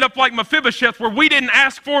sometimes we end up like Mephibosheth, where we didn't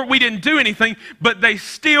ask for it, we didn't do anything, but they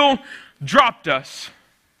still dropped us.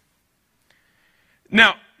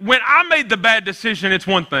 Now, when I made the bad decision, it's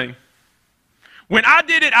one thing. When I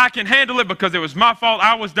did it, I can handle it because it was my fault.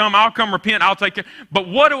 I was dumb. I'll come repent. I'll take it. But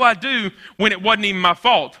what do I do when it wasn't even my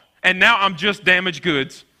fault? And now I'm just damaged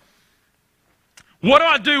goods. What do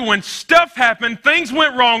I do when stuff happened, things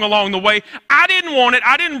went wrong along the way, I didn't want it,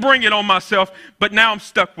 I didn't bring it on myself, but now I'm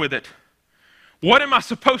stuck with it? What am I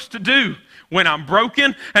supposed to do when I'm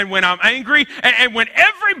broken and when I'm angry and when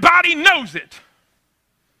everybody knows it?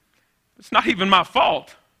 It's not even my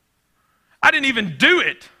fault. I didn't even do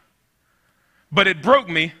it, but it broke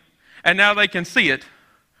me, and now they can see it.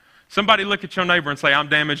 Somebody look at your neighbor and say, I'm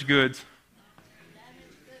damaged goods.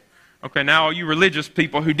 Okay, now all you religious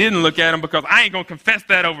people who didn't look at them, because I ain't going to confess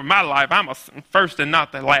that over my life. I'm a first and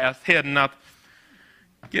not the last, head and not.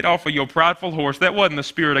 Get off of your prideful horse. That wasn't the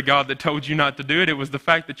Spirit of God that told you not to do it. It was the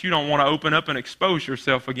fact that you don't want to open up and expose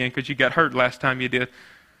yourself again because you got hurt last time you did.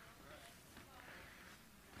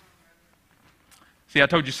 See, I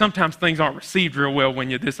told you sometimes things aren't received real well when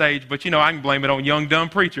you're this age, but I can blame it on young, dumb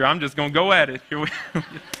preacher. I'm just going to go at it. Here we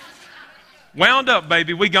wound up,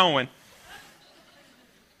 baby. We going.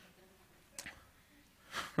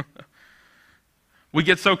 We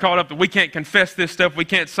get so caught up that we can't confess this stuff. We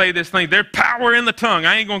can't say this thing. There's power in the tongue.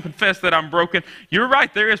 I ain't going to confess that I'm broken. You're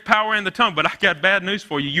right. There is power in the tongue, but I got bad news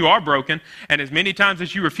for you. You are broken, and as many times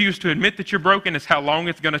as you refuse to admit that you're broken is how long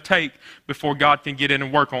it's going to take before God can get in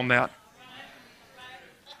and work on that.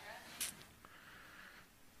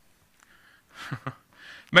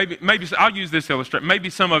 Maybe I'll use this illustration. Maybe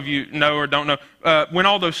some of you know or don't know. When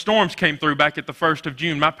all those storms came through back at the 1st of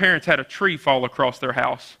June, my parents had a tree fall across their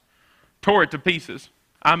house. Tore it to pieces.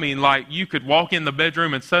 I mean, like, you could walk in the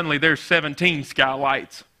bedroom and suddenly there's 17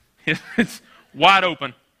 skylights. It's wide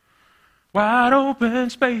open. Wide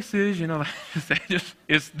open spaces,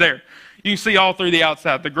 it's there. You can see all through the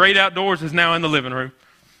outside. The great outdoors is now in the living room.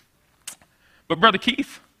 But Brother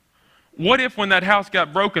Keith, what if when that house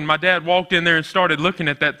got broken, my dad walked in there and started looking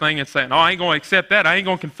at that thing and saying, oh, I ain't going to accept that. I ain't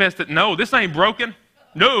going to confess that. No, this ain't broken.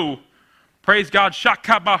 No. Praise God.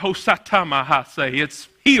 Shakabahosatamahase. It's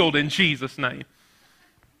healed in Jesus' name.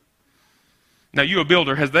 Now, you a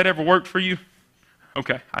builder. Has that ever worked for you?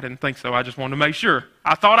 Okay, I didn't think so. I just wanted to make sure.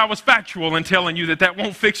 I thought I was factual in telling you that that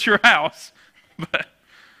won't fix your house.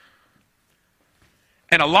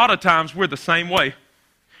 And a lot of times we're the same way.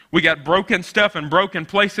 We got broken stuff and broken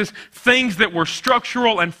places. Things that were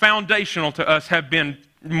structural and foundational to us have been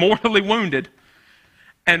mortally wounded.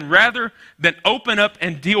 And rather than open up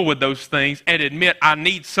and deal with those things and admit, I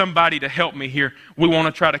need somebody to help me here, we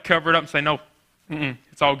want to try to cover it up and say, no,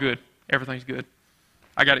 it's all good. Everything's good.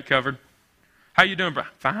 I got it covered. How you doing, bro?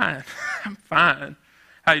 Fine. I'm fine.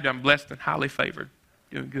 How you doing? I'm blessed and highly favored.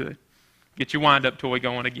 Doing good. Get your wind-up toy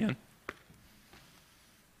going again.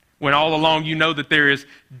 When all along you know that there is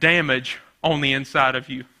damage on the inside of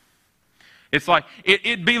you. It's like,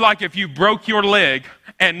 it'd be like if you broke your leg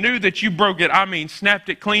and knew that you broke it, snapped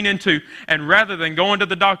it clean in two, and rather than going to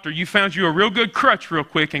the doctor, you found you a real good crutch real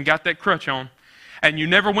quick and got that crutch on. And you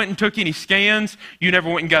never went and took any scans. You never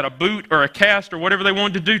went and got a boot or a cast or whatever they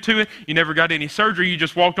wanted to do to it. You never got any surgery. You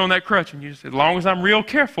just walked on that crutch and you just said, as long as I'm real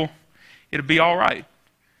careful, it'll be all right.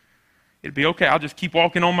 It'll be okay. I'll just keep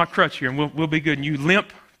walking on my crutch here and we'll be good. And you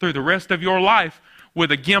limp through the rest of your life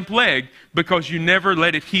with a gimp leg because you never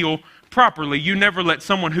let it heal properly. You never let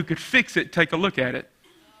someone who could fix it take a look at it.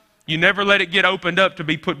 You never let it get opened up to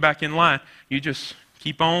be put back in line. You just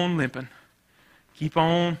keep on limping. Keep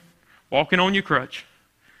on walking on your crutch.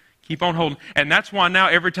 Keep on holding. And that's why now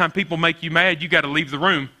every time people make you mad, you got to leave the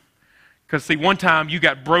room. Because see, one time you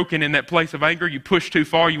got broken in that place of anger. You pushed too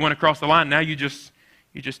far. You went across the line. Now you just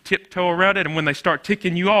tiptoe around it. And when they start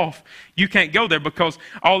ticking you off, you can't go there because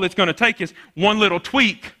all it's going to take is one little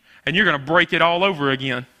tweak and you're going to break it all over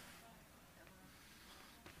again.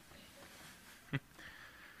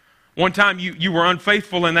 One time you were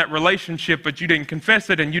unfaithful in that relationship, but you didn't confess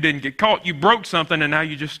it and you didn't get caught. You broke something and now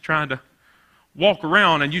you're just trying to walk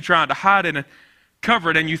around and you're trying to hide it and cover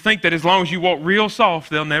it. And you think that as long as you walk real soft,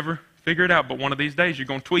 they'll never figure it out. But one of these days you're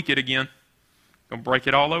going to tweak it again. You're going to break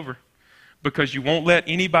it all over. Because you won't let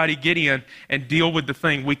anybody get in and deal with the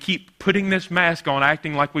thing. We keep putting this mask on,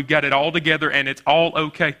 acting like we've got it all together and it's all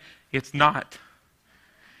okay. It's not.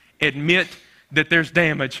 Admit that there's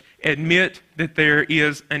damage. Admit that there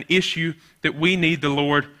is an issue that we need the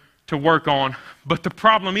Lord to work on. But the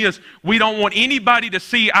problem is, we don't want anybody to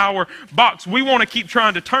see our box. We want to keep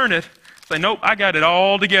trying to turn it. Say, nope, I got it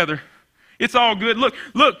all together. It's all good. Look,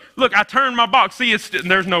 I turned my box. See,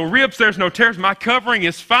 there's no rips, there's no tears. My covering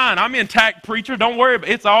is fine. I'm intact, preacher. Don't worry about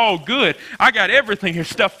it. It's all good. I got everything here,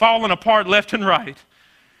 stuff falling apart left and right.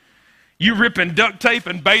 You ripping duct tape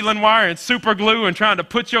and baling wire and super glue and trying to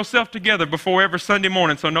put yourself together before every Sunday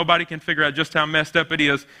morning so nobody can figure out just how messed up it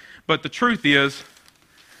is. But the truth is,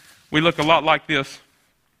 we look a lot like this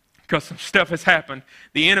because some stuff has happened.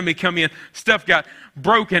 The enemy come in, stuff got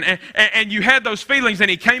broken, and you had those feelings, and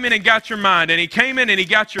he came in and got your mind, and he came in and he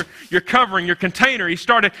got your covering, your container. He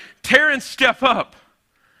started tearing stuff up.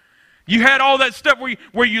 You had all that stuff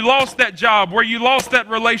where you lost that job, where you lost that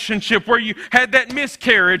relationship, where you had that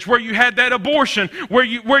miscarriage, where you had that abortion, where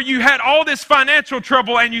you had all this financial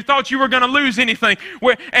trouble and you thought you were going to lose anything.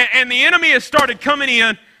 And the enemy has started coming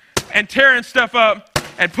in and tearing stuff up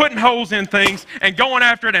and putting holes in things and going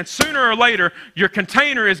after it. And sooner or later, your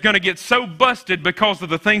container is going to get so busted because of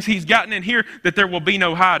the things he's gotten in here that there will be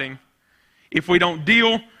no hiding if we don't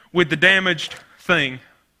deal with the damaged thing.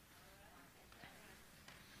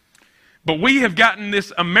 But we have gotten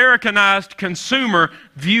this Americanized consumer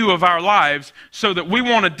view of our lives so that we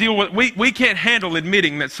want to deal with, we can't handle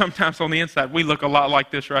admitting that sometimes on the inside we look a lot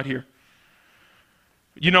like this right here.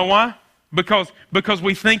 You know why? Because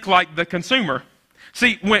we think like the consumer.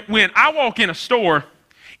 See, when I walk in a store,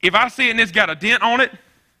 if I see it and it's got a dent on it,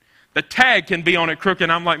 the tag can be on it crooked.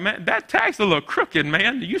 And I'm like, man, that tag's a little crooked,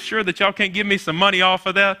 man. Are you sure that y'all can't give me some money off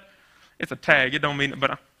of that? It's a tag. It don't mean it,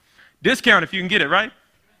 but discount if you can get it, right?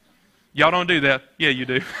 Y'all don't do that. Yeah, you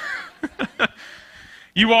do.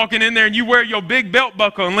 You walking in there and you wear your big belt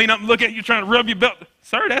buckle and lean up and look at you trying to rub your belt.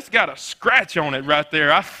 Sir, that's got a scratch on it right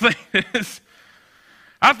there. I think that's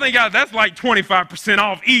like 25%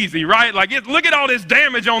 off easy, right? Like, look at all this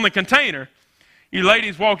damage on the container. You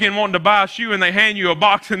ladies walk in wanting to buy a shoe and they hand you a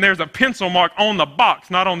box and there's a pencil mark on the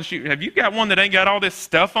box, not on the shoe. Have you got one that ain't got all this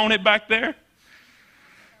stuff on it back there?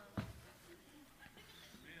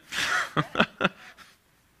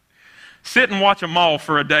 Sit and watch a mall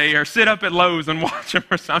for a day or sit up at Lowe's and watch them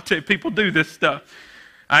or something. People do this stuff.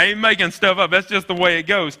 I ain't making stuff up. That's just the way it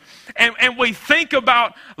goes. And we think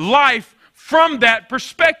about life from that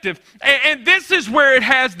perspective. And this is where it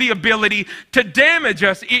has the ability to damage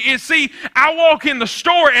us. You see, I walk in the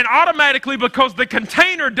store and automatically, because the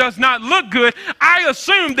container does not look good, I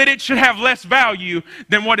assume that it should have less value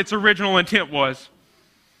than what its original intent was.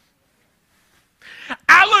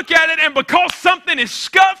 I look at it, and because something is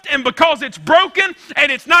scuffed and because it's broken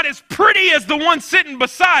and it's not as pretty as the one sitting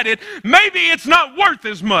beside it, maybe it's not worth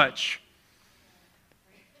as much.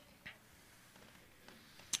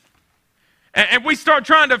 And we start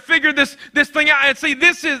trying to figure this thing out. And see,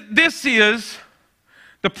 this is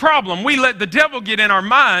the problem. We let the devil get in our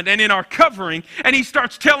mind and in our covering, and he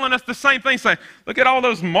starts telling us the same thing, saying, look at all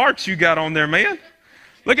those marks you got on there, man.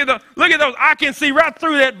 Look at those. I can see right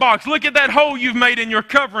through that box. Look at that hole you've made in your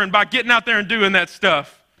covering by getting out there and doing that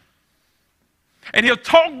stuff. And he'll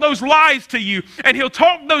talk those lies to you, and he'll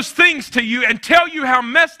talk those things to you and tell you how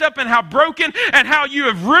messed up and how broken and how you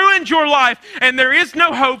have ruined your life, and there is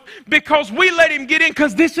no hope because we let him get in,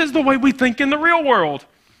 because this is the way we think in the real world.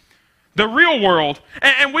 The real world.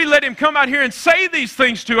 And we let him come out here and say these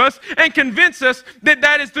things to us and convince us that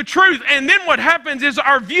that is the truth. And then what happens is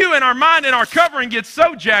our view and our mind and our covering gets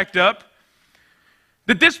so jacked up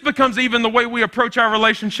that this becomes even the way we approach our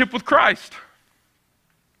relationship with Christ.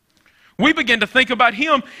 We begin to think about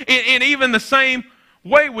him in even the same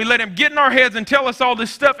way. We let him get in our heads and tell us all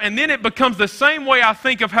this stuff, and then it becomes the same way I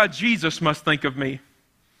think of how Jesus must think of me.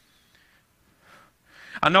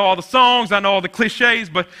 I know all the songs, I know all the cliches,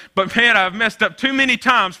 but man, I've messed up too many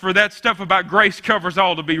times for that stuff about grace covers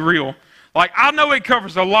all to be real. Like, I know it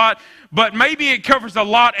covers a lot, but maybe it covers a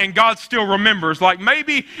lot and God still remembers. Like,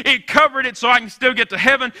 maybe it covered it so I can still get to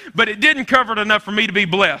heaven, but it didn't cover it enough for me to be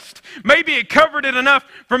blessed. Maybe it covered it enough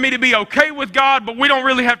for me to be okay with God, but we don't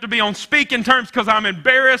really have to be on speaking terms because I'm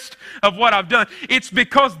embarrassed of what I've done. It's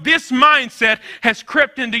because this mindset has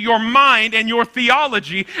crept into your mind and your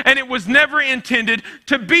theology, and it was never intended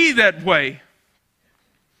to be that way.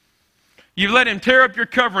 You let him tear up your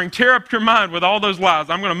covering, tear up your mind with all those lies.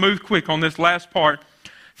 I'm going to move quick on this last part.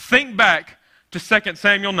 Think back to 2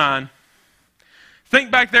 Samuel 9. Think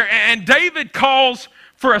back there, and David calls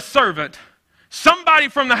for a servant. Somebody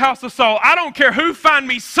from the house of Saul. I don't care who, find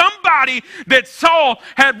me somebody that Saul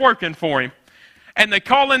had working for him. And they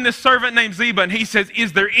call in this servant named Ziba, and he says,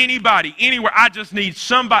 is there anybody, anywhere? I just need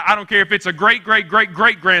somebody. I don't care if it's a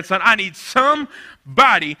great-great-great-great-grandson. I need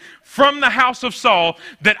somebody from the house of Saul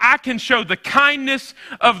that I can show the kindness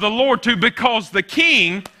of the Lord to, because the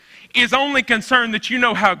king is only concerned that you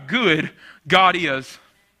know how good God is.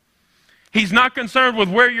 He's not concerned with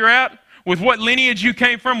where you're at, with what lineage you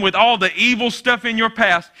came from, with all the evil stuff in your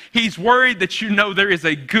past. He's worried that you know there is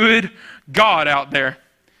a good God out there.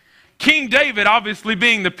 King David, obviously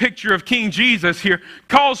being the picture of King Jesus here,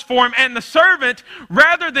 calls for him. And the servant,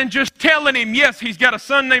 rather than just telling him, yes, he's got a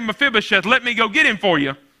son named Mephibosheth, let me go get him for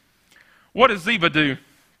you. What does Ziba do?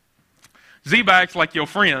 Ziba acts like your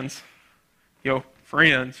friends. Your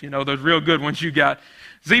friends, you know, those real good ones you got.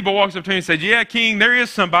 Ziba walks up to him and says, yeah, King, there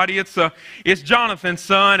is somebody. It's Jonathan's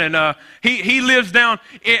son, and he lives down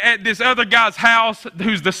at this other guy's house,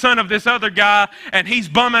 who's the son of this other guy, and he's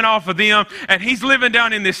bumming off of them, and he's living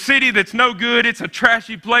down in this city that's no good. It's a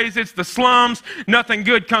trashy place. It's the slums. Nothing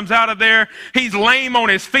good comes out of there. He's lame on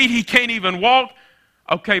his feet. He can't even walk.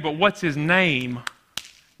 Okay, but what's his name?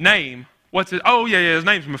 What's his? Oh, yeah, his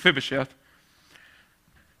name's Mephibosheth.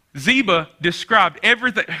 Ziba described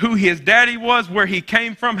everything, who his daddy was, where he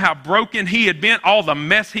came from, how broken he had been, all the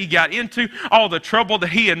mess he got into, all the trouble that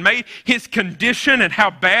he had made, his condition and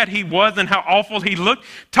how bad he was and how awful he looked.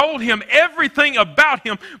 Told him everything about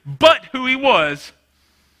him but who he was,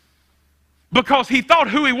 because he thought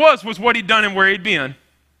who he was what he'd done and where he'd been.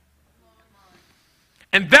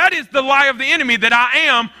 And that is the lie of the enemy, that I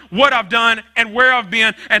am what I've done and where I've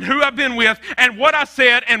been and who I've been with and what I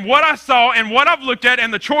said and what I saw and what I've looked at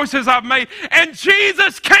and the choices I've made. And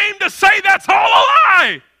Jesus came to say that's all a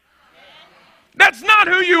lie. That's not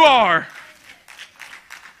who you are.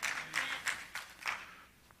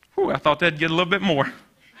 Whew, I thought that'd get a little bit more.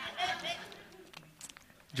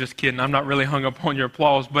 Just kidding. I'm not really hung up on your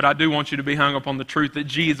applause, but I do want you to be hung up on the truth that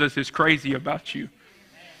Jesus is crazy about you.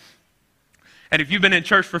 And if you've been in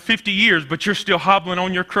church for 50 years, but you're still hobbling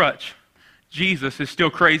on your crutch, Jesus is still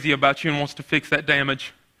crazy about you and wants to fix that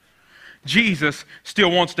damage. Jesus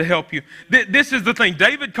still wants to help you. This is the thing.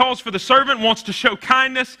 David calls for the servant, wants to show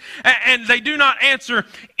kindness, and they do not answer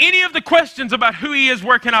any of the questions about who he is,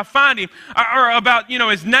 where can I find him, or about,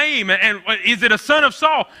 his name, and is it a son of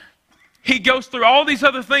Saul? He goes through all these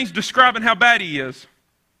other things describing how bad he is.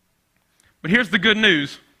 But here's the good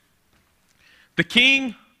news. The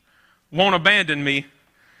king won't abandon me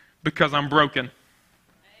because I'm broken. Amen.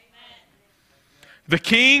 The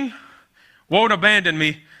king won't abandon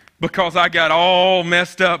me because I got all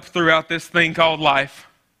messed up throughout this thing called life.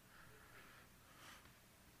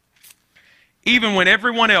 Even when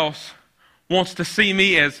everyone else wants to see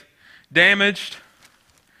me as damaged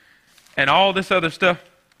and all this other stuff.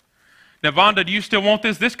 Now, Vonda, do you still want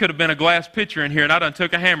this? This could have been a glass pitcher in here, and I done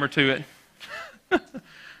took a hammer to it.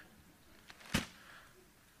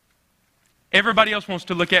 Everybody else wants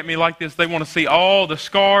to look at me like this. They want to see all the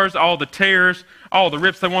scars, all the tears, all the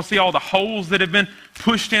rips. They want to see all the holes that have been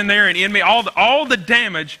pushed in there and in me, all the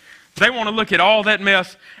damage. They want to look at all that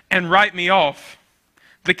mess and write me off.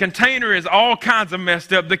 The container is all kinds of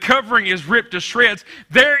messed up. The covering is ripped to shreds.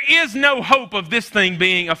 There is no hope of this thing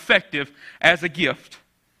being effective as a gift.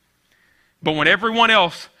 But when everyone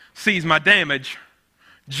else sees my damage,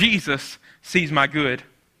 Jesus sees my good.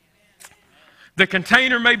 The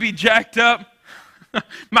container may be jacked up.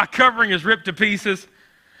 My covering is ripped to pieces.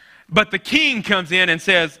 But the king comes in and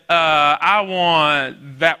says, I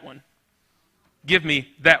want that one. Give me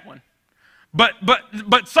that one.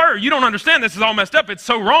 But sir, you don't understand. This is all messed up. It's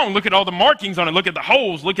so wrong. Look at all the markings on it. Look at the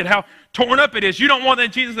holes. Look at how torn up it is. You don't want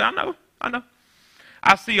that. Jesus said, I know.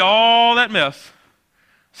 I see all that mess.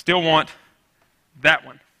 Still want that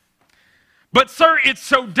one. But sir, it's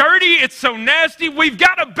so dirty. It's so nasty. We've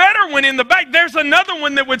got a better one in the back. There's another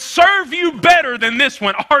one that would serve you better than this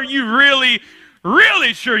one. Are you really,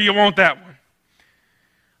 really sure you want that one?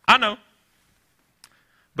 I know.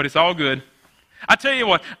 But it's all good. I tell you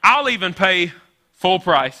what, I'll even pay full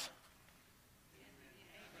price.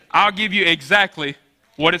 I'll give you exactly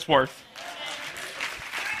what it's worth.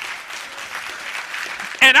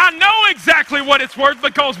 And I know exactly what it's worth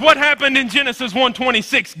because what happened in Genesis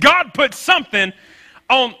 1:26, God put something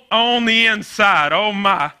on the inside. Oh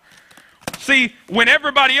my. See, when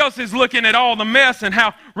everybody else is looking at all the mess and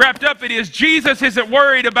how wrapped up it is, Jesus isn't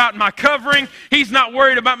worried about my covering. He's not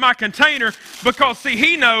worried about my container because, see,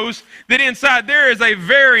 he knows that inside there is a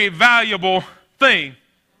very valuable thing.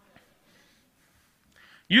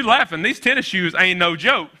 You laughing. These tennis shoes ain't no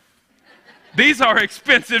joke. These are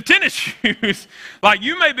expensive tennis shoes. Like,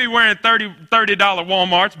 you may be wearing $30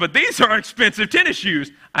 Walmarts, but these are expensive tennis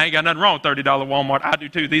shoes. I ain't got nothing wrong with $30 Walmart. I do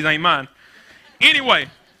too. These ain't mine. Anyway,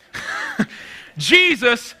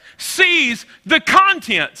 Jesus sees the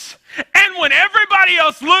contents. And when everybody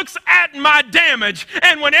else looks at my damage,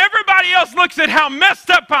 and when everybody else looks at how messed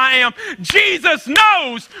up I am, Jesus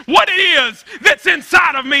knows what it is that's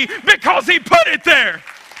inside of me because he put it there.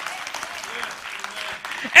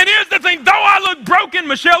 And here's the thing, though I look broken,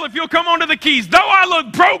 Michelle, if you'll come onto the keys, though I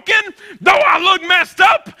look broken, though I look messed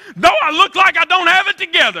up, though I look like I don't have it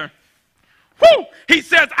together, he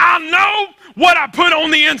says, I know what I put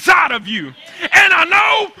on the inside of you. And I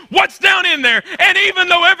know what's down in there. And even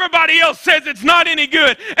though everybody else says it's not any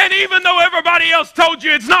good, and even though everybody else told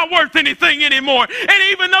you it's not worth anything anymore, and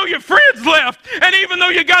even though your friends left, and even though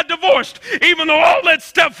you got divorced, even though all that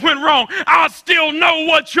stuff went wrong, I still know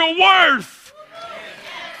what you're worth.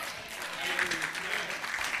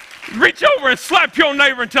 Reach over and slap your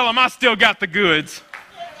neighbor and tell him, I still got the goods.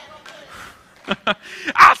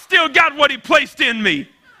 I still got what he placed in me.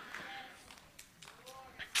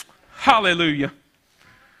 Hallelujah.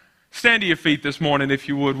 Stand to your feet this morning, if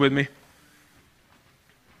you would, with me.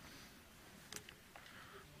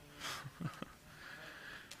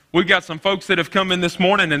 We've got some folks that have come in this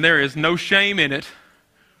morning, and there is no shame in it.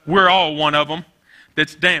 We're all one of them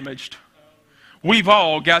that's damaged. We've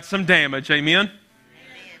all got some damage. Amen?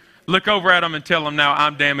 Look over at them and tell them now,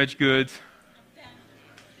 I'm damaged goods.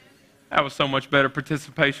 That was so much better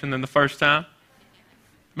participation than the first time.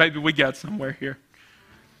 Maybe we got somewhere here.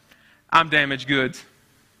 I'm damaged goods.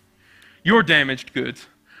 You're damaged goods.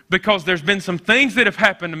 Because there's been some things that have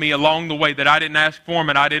happened to me along the way that I didn't ask for them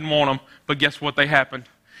and I didn't want them, but guess what? They happened.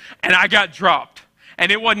 And I got dropped.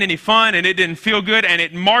 And it wasn't any fun and it didn't feel good and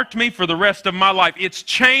it marked me for the rest of my life. It's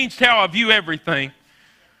changed how I view everything.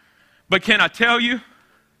 But can I tell you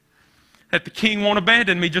that the king won't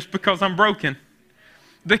abandon me just because I'm broken?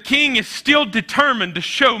 The king is still determined to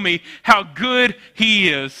show me how good he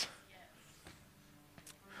is.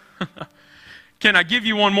 Can I give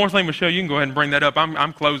you one more thing, Michelle? You can go ahead and bring that up.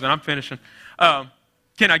 I'm closing. I'm finishing.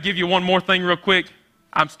 Can I give you one more thing real quick?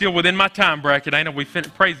 I'm still within my time bracket, ain't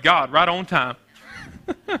it? Praise God, right on time.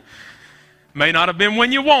 May not have been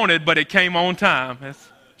when you wanted, but it came on time. It's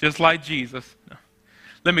just like Jesus.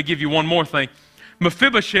 Let me give you one more thing.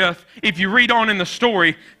 Mephibosheth, if you read on in the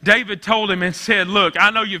story, David told him and said, look,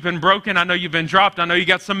 I know you've been broken. I know you've been dropped. I know you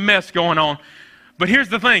got some mess going on. But here's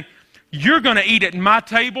the thing. You're going to eat at my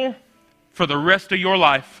table for the rest of your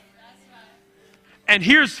life. And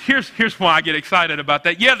here's why I get excited about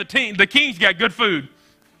that. Yeah, the king's got good food.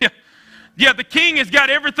 Yeah, the king has got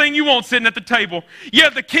everything you want sitting at the table. Yeah,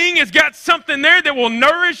 the king has got something there that will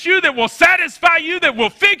nourish you, that will satisfy you, that will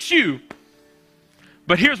fix you.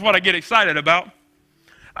 But here's what I get excited about.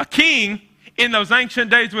 A king in those ancient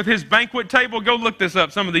days with his banquet table, go look this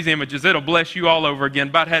up, some of these images. It'll bless you all over again.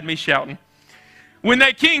 About had me shouting. When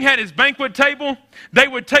that king had his banquet table, they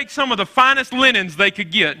would take some of the finest linens they could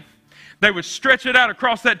get. They would stretch it out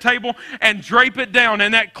across that table and drape it down,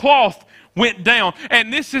 and that cloth went down.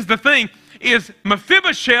 And this is the thing, is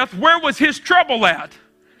Mephibosheth, where was his trouble at?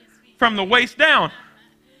 From the waist down.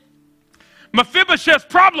 Mephibosheth's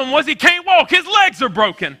problem was he can't walk. His legs are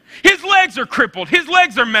broken. His legs are crippled. His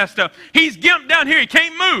legs are messed up. He's gimped down here. He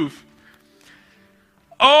can't move.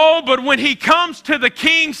 Oh, but when he comes to the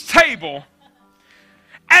king's table,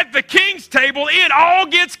 at the king's table, it all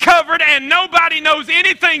gets covered and nobody knows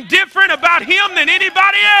anything different about him than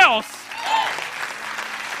anybody else.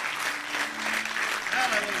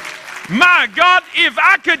 My God, if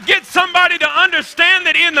I could get somebody to understand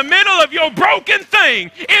that in the middle of your broken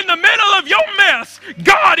thing, in the middle of your mess,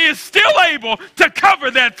 God is still able to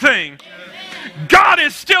cover that thing. God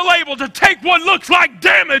is still able to take what looks like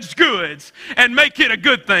damaged goods and make it a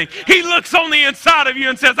good thing. He looks on the inside of you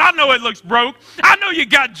and says, I know it looks broke. I know you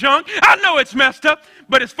got junk. I know it's messed up.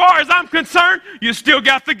 But as far as I'm concerned, you still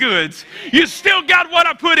got the goods. You still got what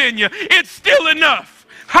I put in you. It's still enough.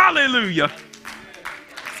 Hallelujah.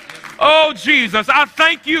 Oh, Jesus, I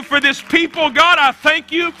thank you for this people, God. I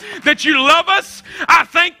thank you that you love us. I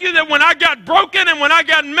thank you that when I got broken and when I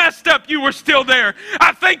got messed up, you were still there.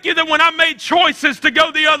 I thank you that when I made choices to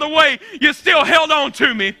go the other way, you still held on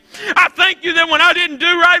to me. I thank you that when I didn't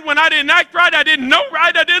do right, when I didn't act right, I didn't know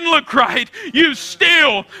right, I didn't look right, you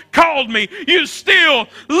still called me. You still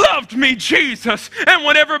loved me, Jesus. And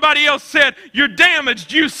when everybody else said, you're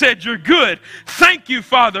damaged, you said you're good. Thank you,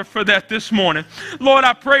 Father, for that this morning. Lord,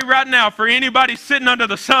 I pray right now for anybody sitting under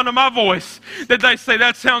the sound of my voice that they say,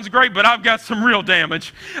 that sounds great, but I've got some real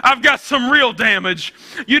damage. I've got some real damage.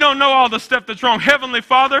 You don't know all the stuff that's wrong. Heavenly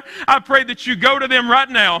Father, I pray that you go to them right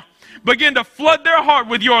now. Begin to flood their heart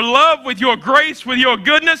with your love, with your grace, with your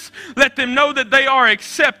goodness. Let them know that they are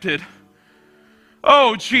accepted.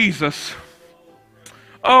 Oh, Jesus.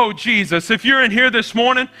 Oh, Jesus. If you're in here this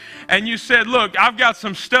morning and you said, look, I've got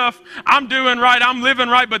some stuff, I'm doing right, I'm living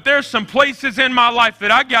right, but there's some places in my life that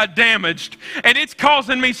I got damaged and it's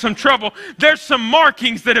causing me some trouble. There's some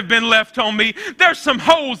markings that have been left on me. There's some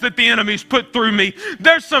holes that the enemy's put through me.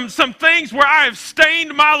 There's some things where I have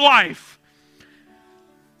stained my life.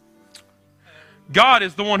 God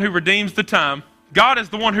is the one who redeems the time. God is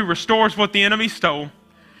the one who restores what the enemy stole.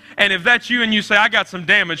 And if that's you and you say, I got some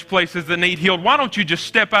damaged places that need healed, why don't you just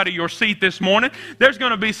step out of your seat this morning? There's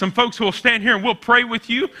going to be some folks who will stand here and we'll pray with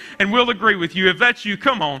you and we'll agree with you. If that's you,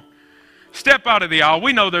 come on. Step out of the aisle.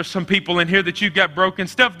 We know there's some people in here that you've got broken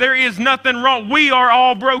stuff. There is nothing wrong. We are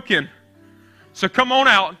all broken. So come on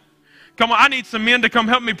out. Come on. I need some men to come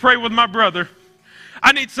help me pray with my brother.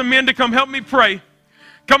 I need some men to come help me pray.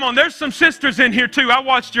 Come on, there's some sisters in here too. I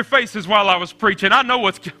watched your faces while I was preaching. I know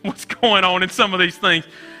what's going on in some of these things.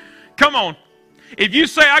 Come on. If you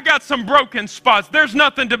say, I got some broken spots, there's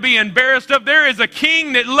nothing to be embarrassed of. There is a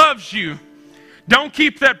king that loves you. Don't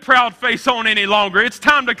keep that proud face on any longer. It's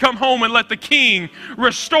time to come home and let the king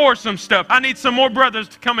restore some stuff. I need some more brothers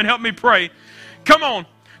to come and help me pray. Come on.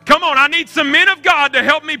 Come on, I need some men of God to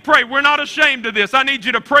help me pray. We're not ashamed of this. I need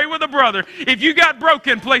you to pray with a brother. If you got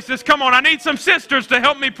broken places, come on. I need some sisters to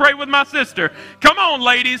help me pray with my sister. Come on,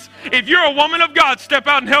 ladies. If you're a woman of God, step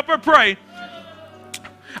out and help her pray.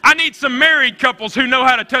 I need some married couples who know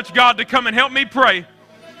how to touch God to come and help me pray.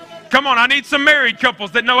 Come on, I need some married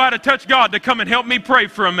couples that know how to touch God to come and help me pray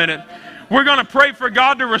for a minute. We're going to pray for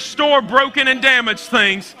God to restore broken and damaged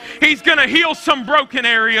things. He's going to heal some broken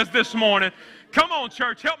areas this morning. Come on,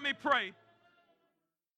 church, help me pray.